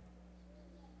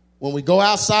 When we go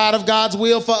outside of God's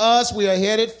will for us, we are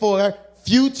headed for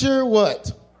future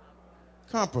what?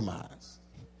 Compromise.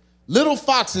 Little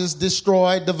foxes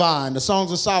destroy the vine. The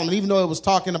Songs of Solomon, even though it was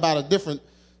talking about a different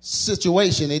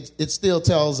situation, it still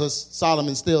tells us,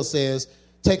 Solomon still says,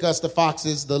 take us the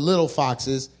foxes, the little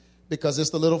foxes, because it's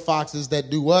the little foxes that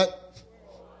do what?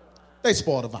 They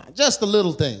spoil the vine. Just a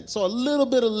little thing. So a little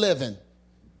bit of leaven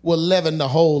will leaven the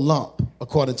whole lump,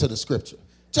 according to the scripture.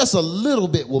 Just a little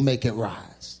bit will make it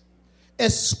rise,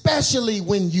 especially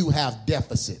when you have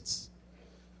deficits.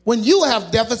 When you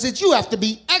have deficits, you have to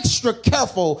be extra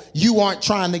careful you aren't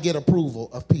trying to get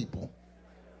approval of people.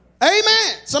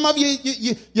 Amen. Some of you,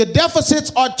 your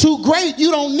deficits are too great. You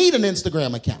don't need an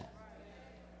Instagram account.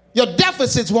 Your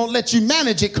deficits won't let you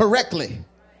manage it correctly.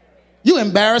 You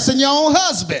embarrassing your own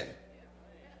husband.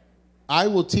 I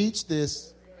will teach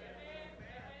this.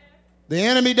 The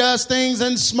enemy does things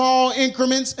in small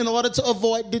increments in order to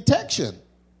avoid detection.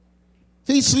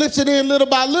 If he slips it in little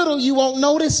by little, you won't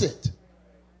notice it.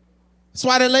 That's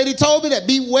why that lady told me that.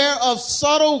 Beware of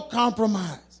subtle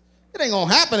compromise. It ain't going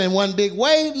to happen in one big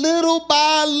way, little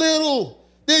by little.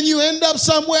 Then you end up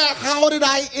somewhere. How did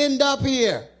I end up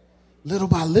here? Little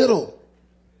by little.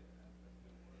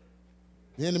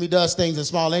 The enemy does things in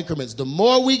small increments. The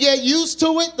more we get used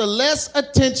to it, the less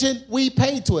attention we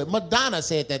pay to it. Madonna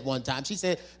said that one time. She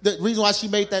said the reason why she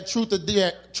made that Truth or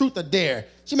Dare.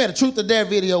 She made a Truth or Dare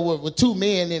video with two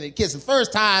men in it kissing.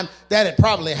 First time that had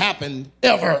probably happened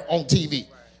ever on TV.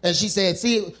 And she said,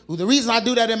 see, the reason I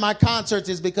do that in my concerts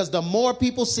is because the more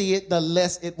people see it, the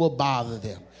less it will bother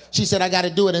them. She said, I got to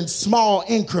do it in small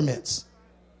increments.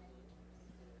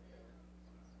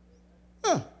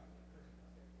 Huh.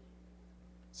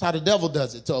 That's how the devil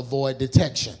does it, to avoid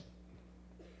detection.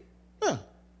 1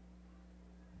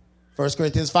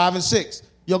 Corinthians 5 and 6.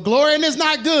 Your glorying is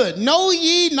not good. Know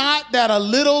ye not that a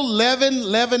little leaven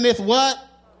leaveneth what?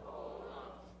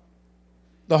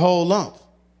 The whole lump.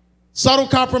 Subtle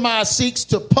compromise seeks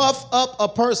to puff up a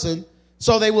person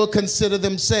so they will consider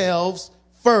themselves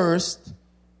first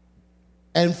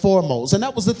and foremost. And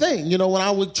that was the thing. You know, when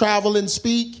I would travel and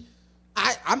speak,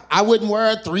 I wouldn't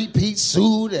wear a three-piece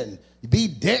suit and be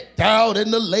decked out in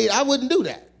the late. I wouldn't do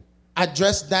that. I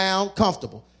dress down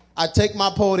comfortable. I'd take my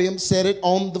podium, set it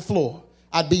on the floor.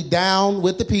 I'd be down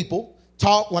with the people,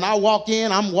 talk. When I walk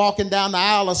in, I'm walking down the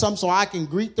aisle or something so I can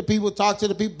greet the people, talk to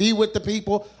the people, be with the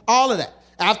people, all of that.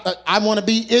 I want to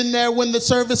be in there when the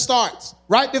service starts.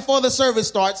 Right before the service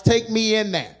starts, take me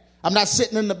in there. I'm not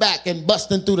sitting in the back and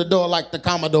busting through the door like the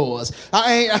Commodores.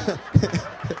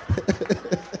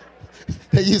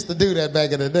 They used to do that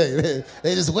back in the day.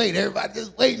 They just wait. Everybody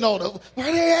just waiting on them.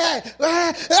 Where they at?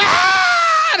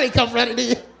 They come running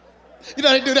in. You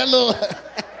know, they do that little...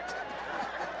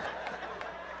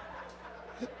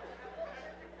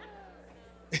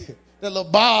 that little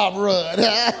Bob run.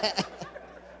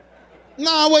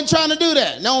 No, I wasn't trying to do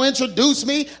that. No, introduce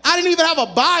me. I didn't even have a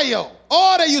bio.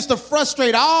 Oh, they used to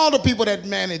frustrate all the people that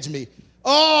managed me.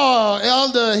 Oh,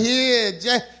 Elder here,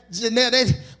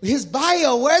 Jeanette, his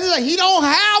bio, where is it? He don't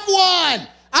have one.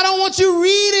 I don't want you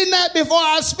reading that before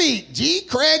I speak. G.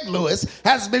 Craig Lewis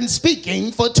has been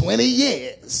speaking for 20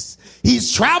 years.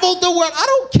 He's traveled the world. I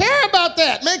don't care about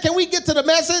that. Man, can we get to the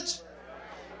message?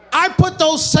 I put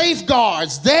those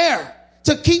safeguards there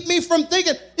to keep me from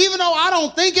thinking. Even though I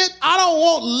don't think it, I don't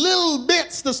want little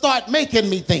bits to start making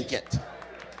me think it.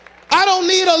 I don't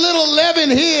need a little leaven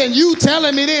here and you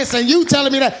telling me this and you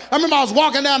telling me that. I remember I was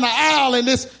walking down the aisle and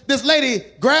this lady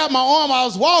grabbed my arm. I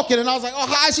was walking and I was like, oh,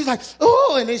 hi. She's like,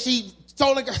 oh, and then she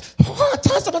told the girl, oh,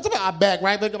 I backed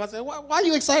right back up. I said, why are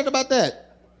you excited about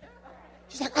that?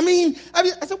 She's like, I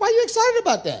said, why are you excited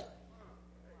about that?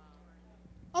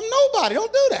 I'm nobody.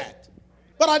 Don't do that.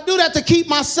 But I do that to keep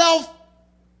myself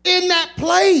in that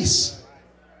place.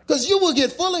 Because you will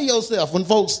get full of yourself when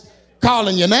folks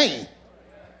calling your name.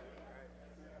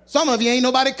 Some of you ain't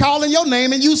nobody calling your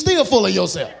name and you still full of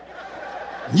yourself.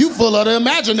 You full of the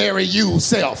imaginary you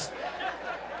self.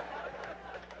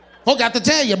 Folk got to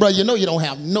tell you, bro, you know you don't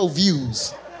have no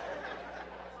views.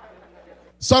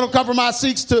 Subtle compromise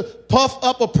seeks to puff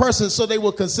up a person so they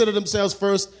will consider themselves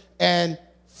first and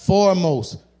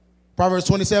foremost. Proverbs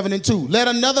 27 and 2. Let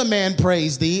another man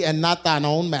praise thee and not thine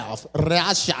own mouth. Did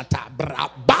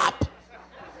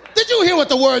you hear what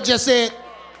the word just said?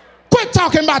 Quit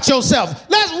talking about yourself.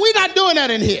 We're not doing that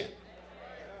in here.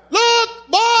 Look,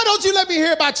 boy, don't you let me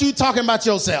hear about you talking about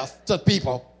yourself to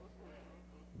people.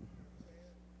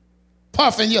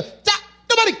 Puffing you.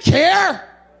 Nobody care.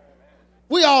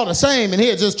 We all the same in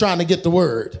here just trying to get the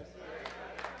word.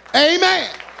 Amen.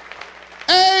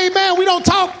 Amen. We don't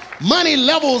talk money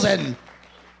levels and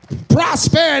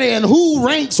prosperity and who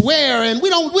ranks where, and we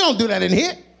don't do that in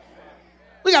here.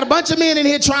 We got a bunch of men in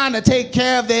here trying to take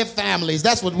care of their families.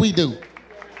 That's what we do.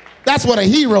 That's what a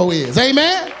hero is.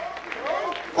 Amen?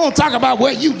 I don't talk about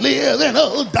where you live and,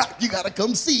 oh, doc, you got to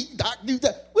come see. Doc, do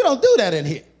that. We don't do that in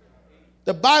here.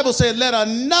 The Bible said, let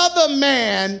another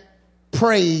man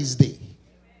praise thee.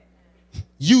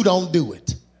 You don't do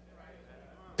it.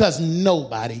 Because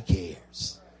nobody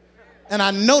cares. And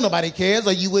I know nobody cares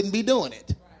or you wouldn't be doing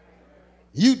it.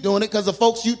 You doing it because the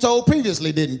folks you told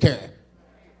previously didn't care.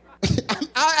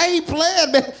 I ain't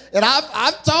playing, man. And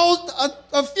I've told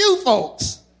a few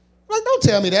folks. Like, don't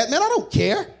tell me that, man. I don't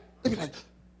care. They be like,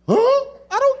 huh?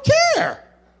 I don't care.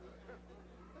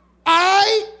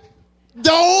 I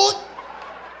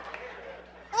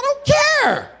don't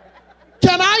care.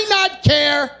 Can I not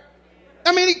care?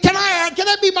 I mean, can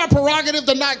that be my prerogative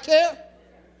to not care?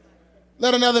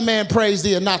 Let another man praise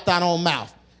thee and not thine own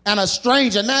mouth. And a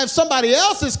stranger. Now, if somebody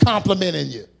else is complimenting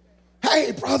you,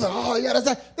 hey, brother, oh, yeah,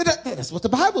 that's what the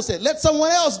Bible said. Let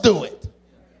someone else do it.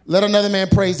 Let another man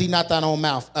praise thee, not thine own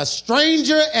mouth. A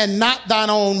stranger and not thine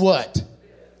own what?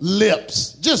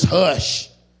 Lips. Just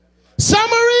hush.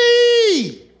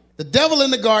 Summary. The devil in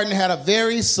the garden had a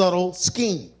very subtle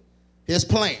scheme. His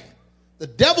plan. The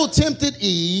devil tempted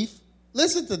Eve.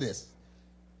 Listen to this,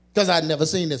 because I'd never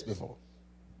seen this before.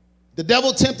 The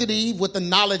devil tempted Eve with the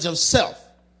knowledge of self,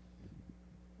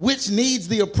 which needs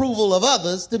the approval of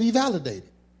others to be validated.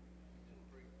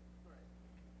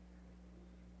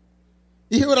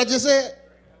 You hear what I just said?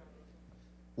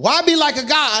 Why be like a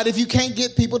God if you can't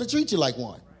get people to treat you like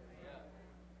one?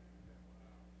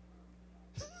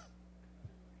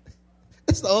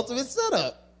 It's the ultimate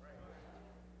setup.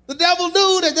 The devil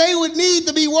knew that they would need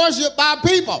to be worshiped by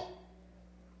people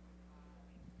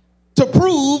to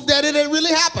prove that it had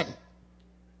really happened.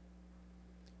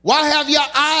 Why have your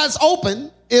eyes open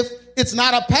if it's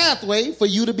not a pathway for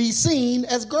you to be seen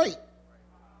as great?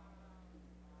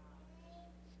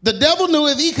 The devil knew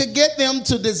if he could get them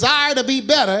to desire to be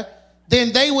better,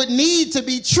 then they would need to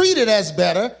be treated as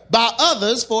better by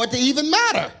others for it to even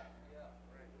matter.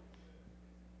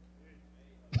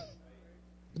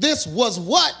 This was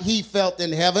what he felt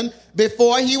in heaven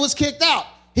before he was kicked out.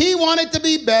 He wanted to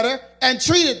be better and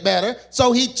treated better,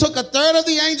 so he took a third of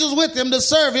the angels with him to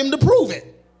serve him to prove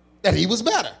it, that he was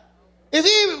better. If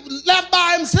he left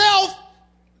by himself,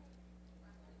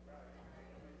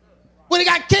 when he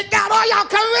got kicked out, oh, y'all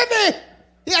come with me.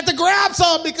 He had to grab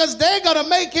some because they're going to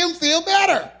make him feel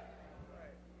better.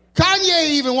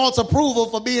 Kanye even wants approval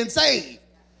for being saved.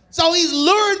 So he's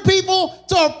luring people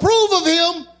to approve of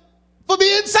him for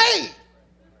being saved.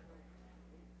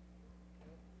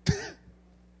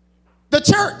 The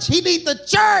church. He needs the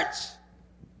church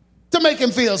to make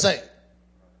him feel safe.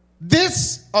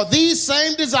 These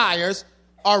same desires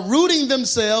are rooting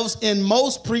themselves in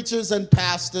most preachers and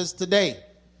pastors today.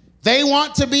 They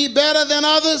want to be better than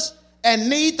others and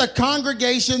need the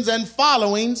congregations and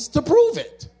followings to prove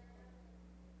it.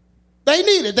 They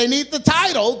need it. They need the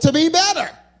title to be better.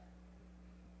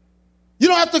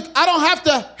 I don't have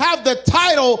to have the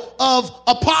title of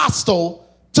apostle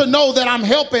to know that I'm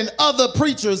helping other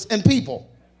preachers and people.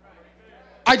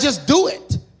 I just do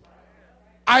it.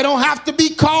 I don't have to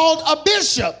be called a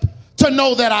bishop to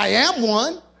know that I am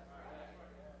one.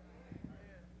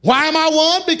 Why am I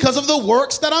one? Because of the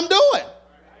works that I'm doing.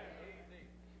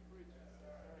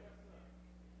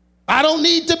 I don't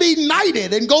need to be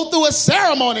knighted and go through a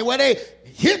ceremony where they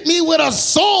hit me with a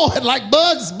sword like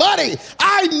Bugs Bunny.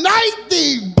 I knight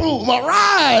thee, boom,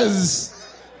 arise.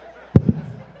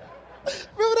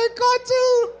 Remember that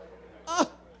cartoon?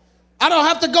 I don't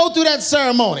have to go through that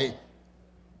ceremony.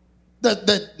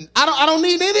 I don't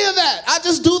need any of that. I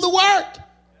just do the work.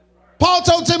 Paul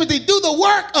told Timothy, do the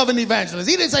work of an evangelist.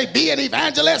 He didn't say be an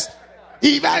evangelist.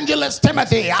 Evangelist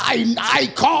Timothy,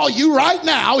 I call you right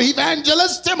now,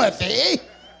 Evangelist Timothy.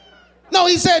 No,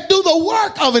 he said do the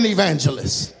work of an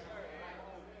evangelist.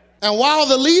 And while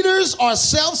the leaders are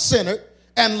self-centered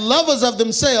and lovers of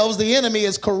themselves, the enemy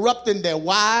is corrupting their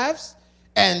wives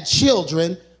and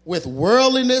children with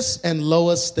worldliness and low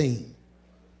esteem.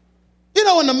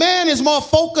 When the man is more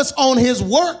focused on his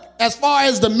work as far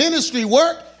as the ministry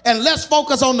work and less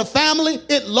focused on the family,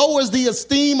 it lowers the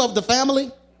esteem of the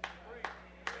family.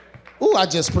 Ooh, I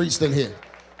just preached in here.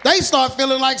 They start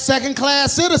feeling like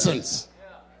second-class citizens.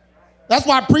 That's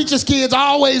why preachers' kids are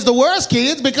always the worst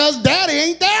kids, because daddy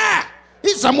ain't there.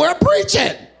 He's somewhere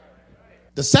preaching.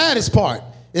 The saddest part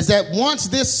is that once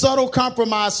this subtle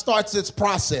compromise starts its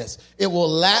process, it will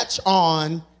latch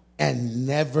on and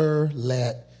never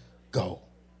let go.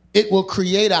 It will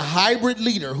create a hybrid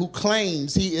leader who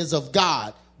claims he is of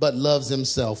God but loves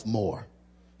himself more.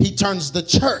 He turns the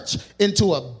church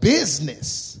into a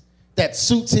business that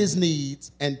suits his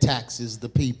needs and taxes the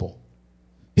people.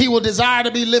 He will desire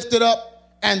to be lifted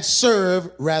up and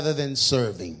serve rather than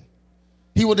serving.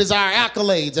 He will desire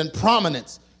accolades and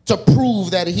prominence to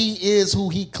prove that he is who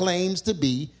he claims to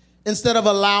be instead of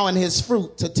allowing his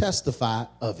fruit to testify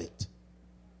of it.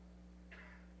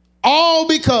 All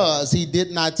because he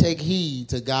did not take heed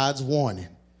to God's warning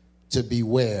to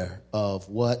beware of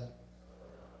what?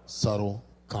 Subtle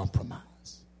compromise.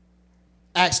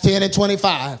 Acts 10 and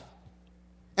 25.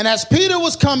 And as Peter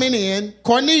was coming in,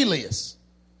 Cornelius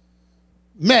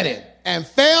met him and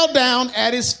fell down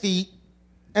at his feet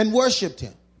and worshiped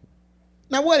him.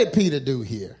 Now, what did Peter do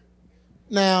here?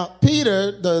 Now,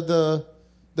 Peter, the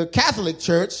Catholic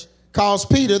Church calls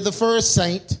Peter the first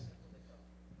saint,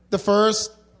 the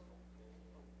first.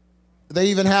 They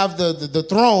even have the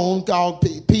throne called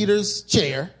Peter's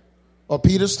chair or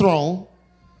Peter's throne,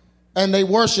 and they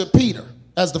worship Peter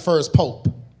as the first pope.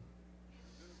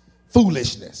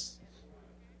 Foolishness.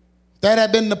 If that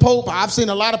had been the pope, I've seen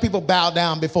a lot of people bow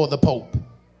down before the pope.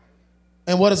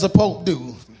 And what does the pope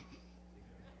do?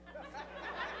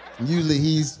 Usually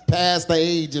he's past the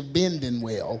age of bending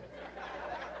well.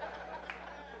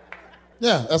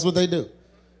 Yeah, that's what they do.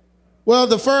 Well,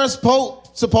 the first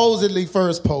pope, supposedly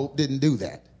first pope, didn't do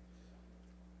that.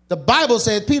 The Bible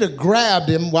said Peter grabbed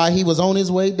him while he was on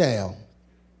his way down.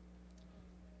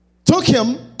 Took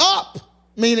him up,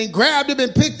 meaning grabbed him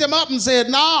and picked him up and said,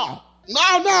 no.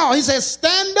 He said,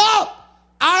 stand up.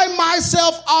 I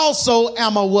myself also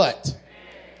am a what?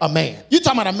 A man. You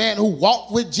talking about a man who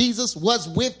walked with Jesus, was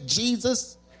with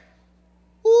Jesus?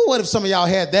 Ooh, what if some of y'all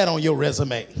had that on your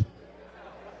resume?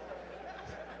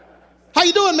 How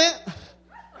you doing, man?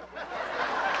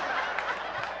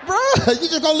 Bruh, you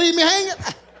just gonna leave me hanging?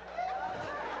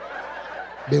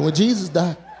 Been with Jesus,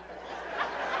 Doc.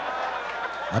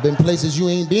 I've been places you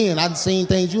ain't been. I've seen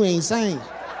things you ain't seen.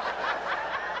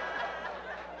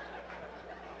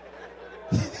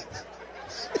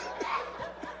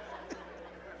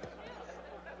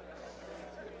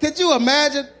 Could you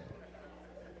imagine?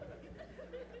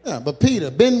 Yeah, but Peter,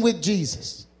 been with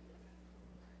Jesus.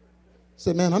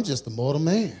 Said, man, I'm just a mortal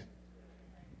man.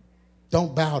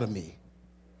 Don't bow to me.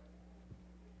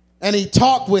 And he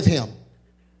talked with him.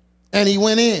 And he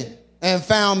went in and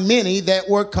found many that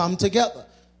were come together.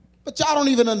 But y'all don't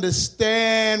even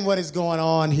understand what is going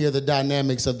on here, the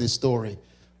dynamics of this story.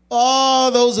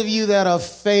 All those of you that are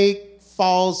fake,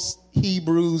 false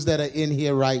Hebrews that are in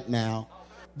here right now.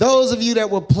 Those of you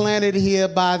that were planted here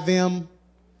by them.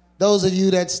 Those of you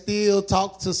that still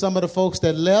talk to some of the folks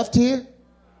that left here.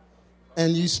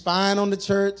 And you spying on the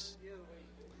church.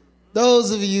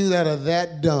 Those of you that are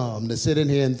that dumb to sit in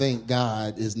here and think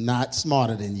God is not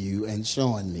smarter than you and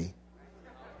showing me.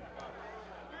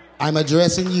 I'm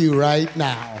addressing you right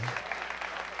now.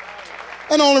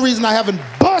 And the only reason I haven't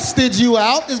busted you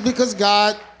out is because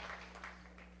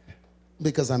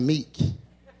I'm meek.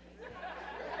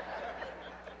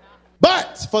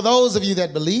 But for those of you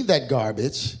that believe that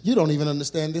garbage, you don't even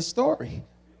understand this story.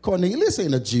 Cornelius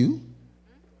ain't a Jew.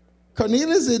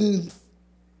 Cornelius isn't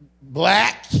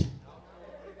black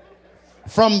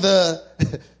from the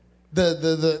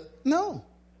no.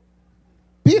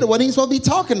 Peter wasn't even supposed to be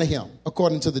talking to him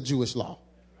according to the Jewish law.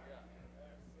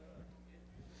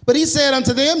 But he said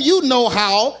unto them, you know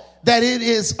how that it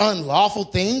is unlawful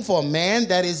thing for a man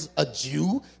that is a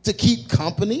Jew to keep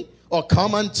company or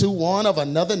come unto one of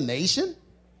another nation?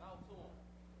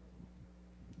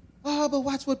 Oh, but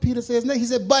watch what Peter says next. He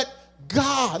said, but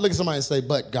God. Look at somebody and say,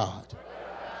 but God.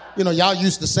 You know, y'all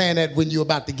used to saying that when you're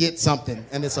about to get something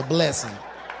and it's a blessing.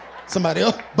 Somebody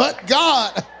else, but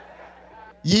God,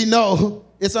 ye know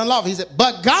it's unlawful. He said,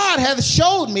 but God hath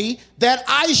showed me that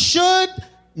I should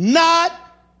not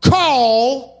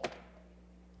call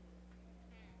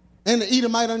and the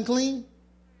Edomite unclean.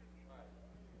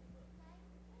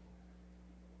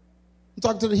 I'm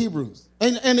talking to the Hebrews.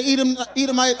 And the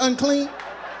Edomite unclean.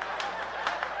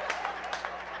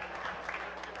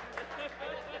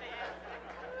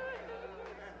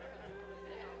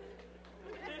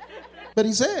 But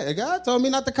he said, God told me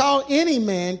not to call any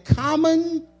man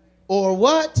common or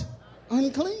what?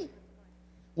 Unclean.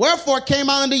 Wherefore came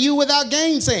I unto you without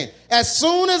gainsaying. As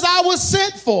soon as I was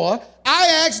sent for,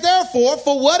 I asked therefore,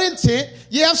 for what intent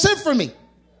ye have sent for me?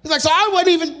 He's like, so I wasn't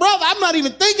even, brother, I'm not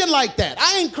even thinking like that.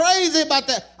 I ain't crazy about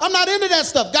that. I'm not into that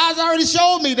stuff. God's already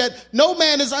showed me that no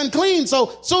man is unclean.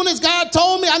 So soon as God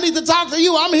told me I need to talk to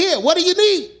you, I'm here. What do you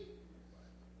need?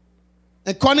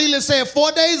 And Cornelius said,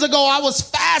 4 days ago, I was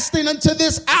fasting unto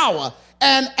this hour.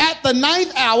 And at the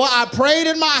 9th hour, I prayed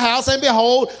in my house, and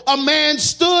behold, a man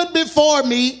stood before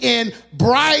me in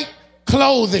bright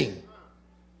clothing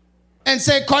and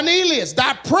said, Cornelius,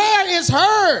 thy prayer is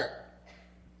heard,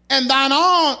 and thine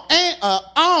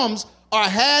alms are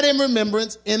had in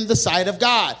remembrance in the sight of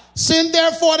God. Send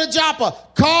therefore to Joppa,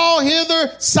 call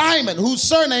hither Simon, whose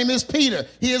surname is Peter.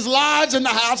 He is lodged in the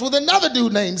house with another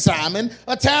dude named Simon,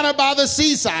 a tanner by the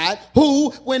seaside,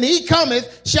 who, when he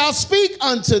cometh, shall speak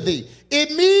unto thee.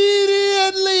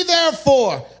 Immediately,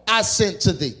 therefore, I sent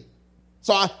to thee.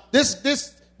 So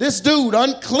this dude,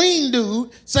 unclean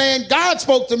dude, saying, God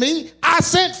spoke to me, I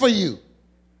sent for you.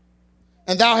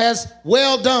 And thou hast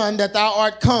well done that thou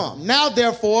art come. Now,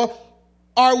 therefore,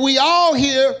 are we all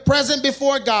here present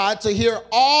before God to hear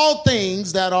all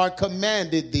things that are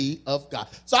commanded thee of God?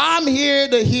 So I'm here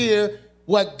to hear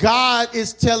what God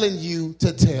is telling you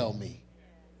to tell me.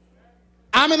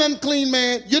 I'm an unclean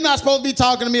man. You're not supposed to be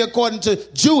talking to me according to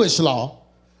Jewish law,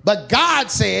 but God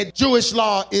said Jewish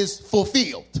law is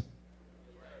fulfilled.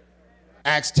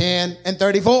 Acts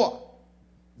 10:34.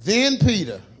 Then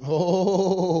Peter,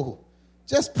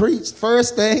 just preached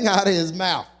first thing out of his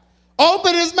mouth.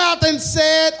 Opened his mouth and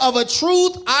said, of a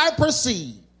truth I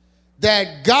perceive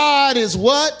that God is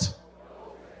what?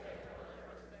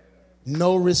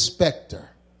 No respecter.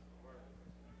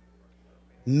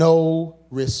 No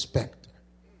respecter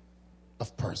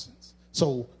of persons.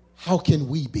 So how can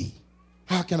we be?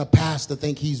 How can a pastor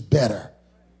think he's better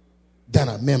than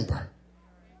a member?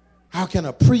 How can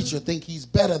a preacher think he's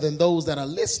better than those that are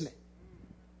listening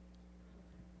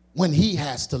when he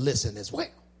has to listen as well?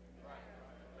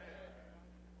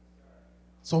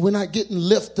 So we're not getting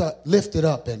lifted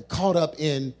up and caught up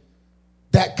in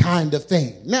that kind of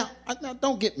thing. Now,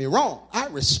 don't get me wrong. I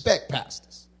respect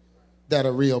pastors that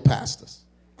are real pastors.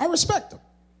 I respect them.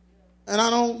 And I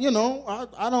don't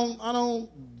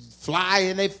fly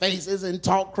in their faces and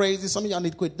talk crazy. Some of y'all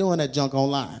need to quit doing that junk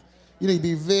online. You need to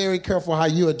be very careful how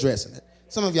you're addressing it.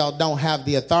 Some of y'all don't have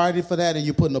the authority for that, and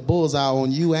you're putting a bullseye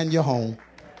on you and your home.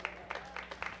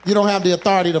 You don't have the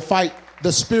authority to fight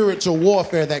the spiritual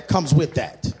warfare that comes with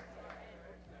that.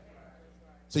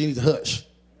 So you need to hush.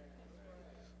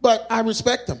 But I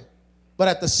respect them. But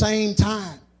at the same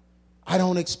time, I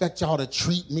don't expect y'all to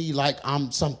treat me like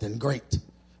I'm something great.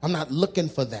 I'm not looking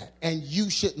for that. And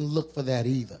you shouldn't look for that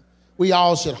either. We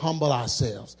all should humble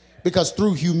ourselves, because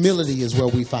through humility is where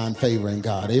we find favor in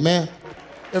God. Amen?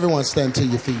 Everyone stand to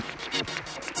your feet.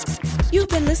 You've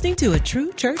been listening to A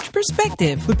True Church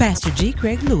Perspective with Pastor G.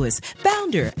 Craig Lewis,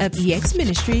 founder of EX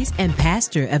Ministries and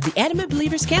pastor of the Adamant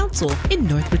Believers Council in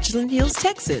North Richland Hills,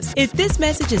 Texas. If this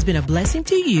message has been a blessing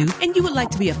to you and you would like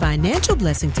to be a financial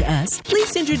blessing to us, please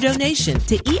send your donation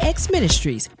to EX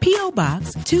Ministries, P.O.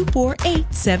 Box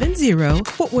 24870,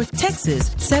 Fort Worth,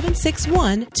 Texas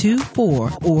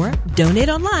 76124, or donate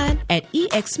online at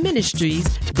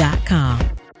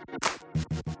exministries.com.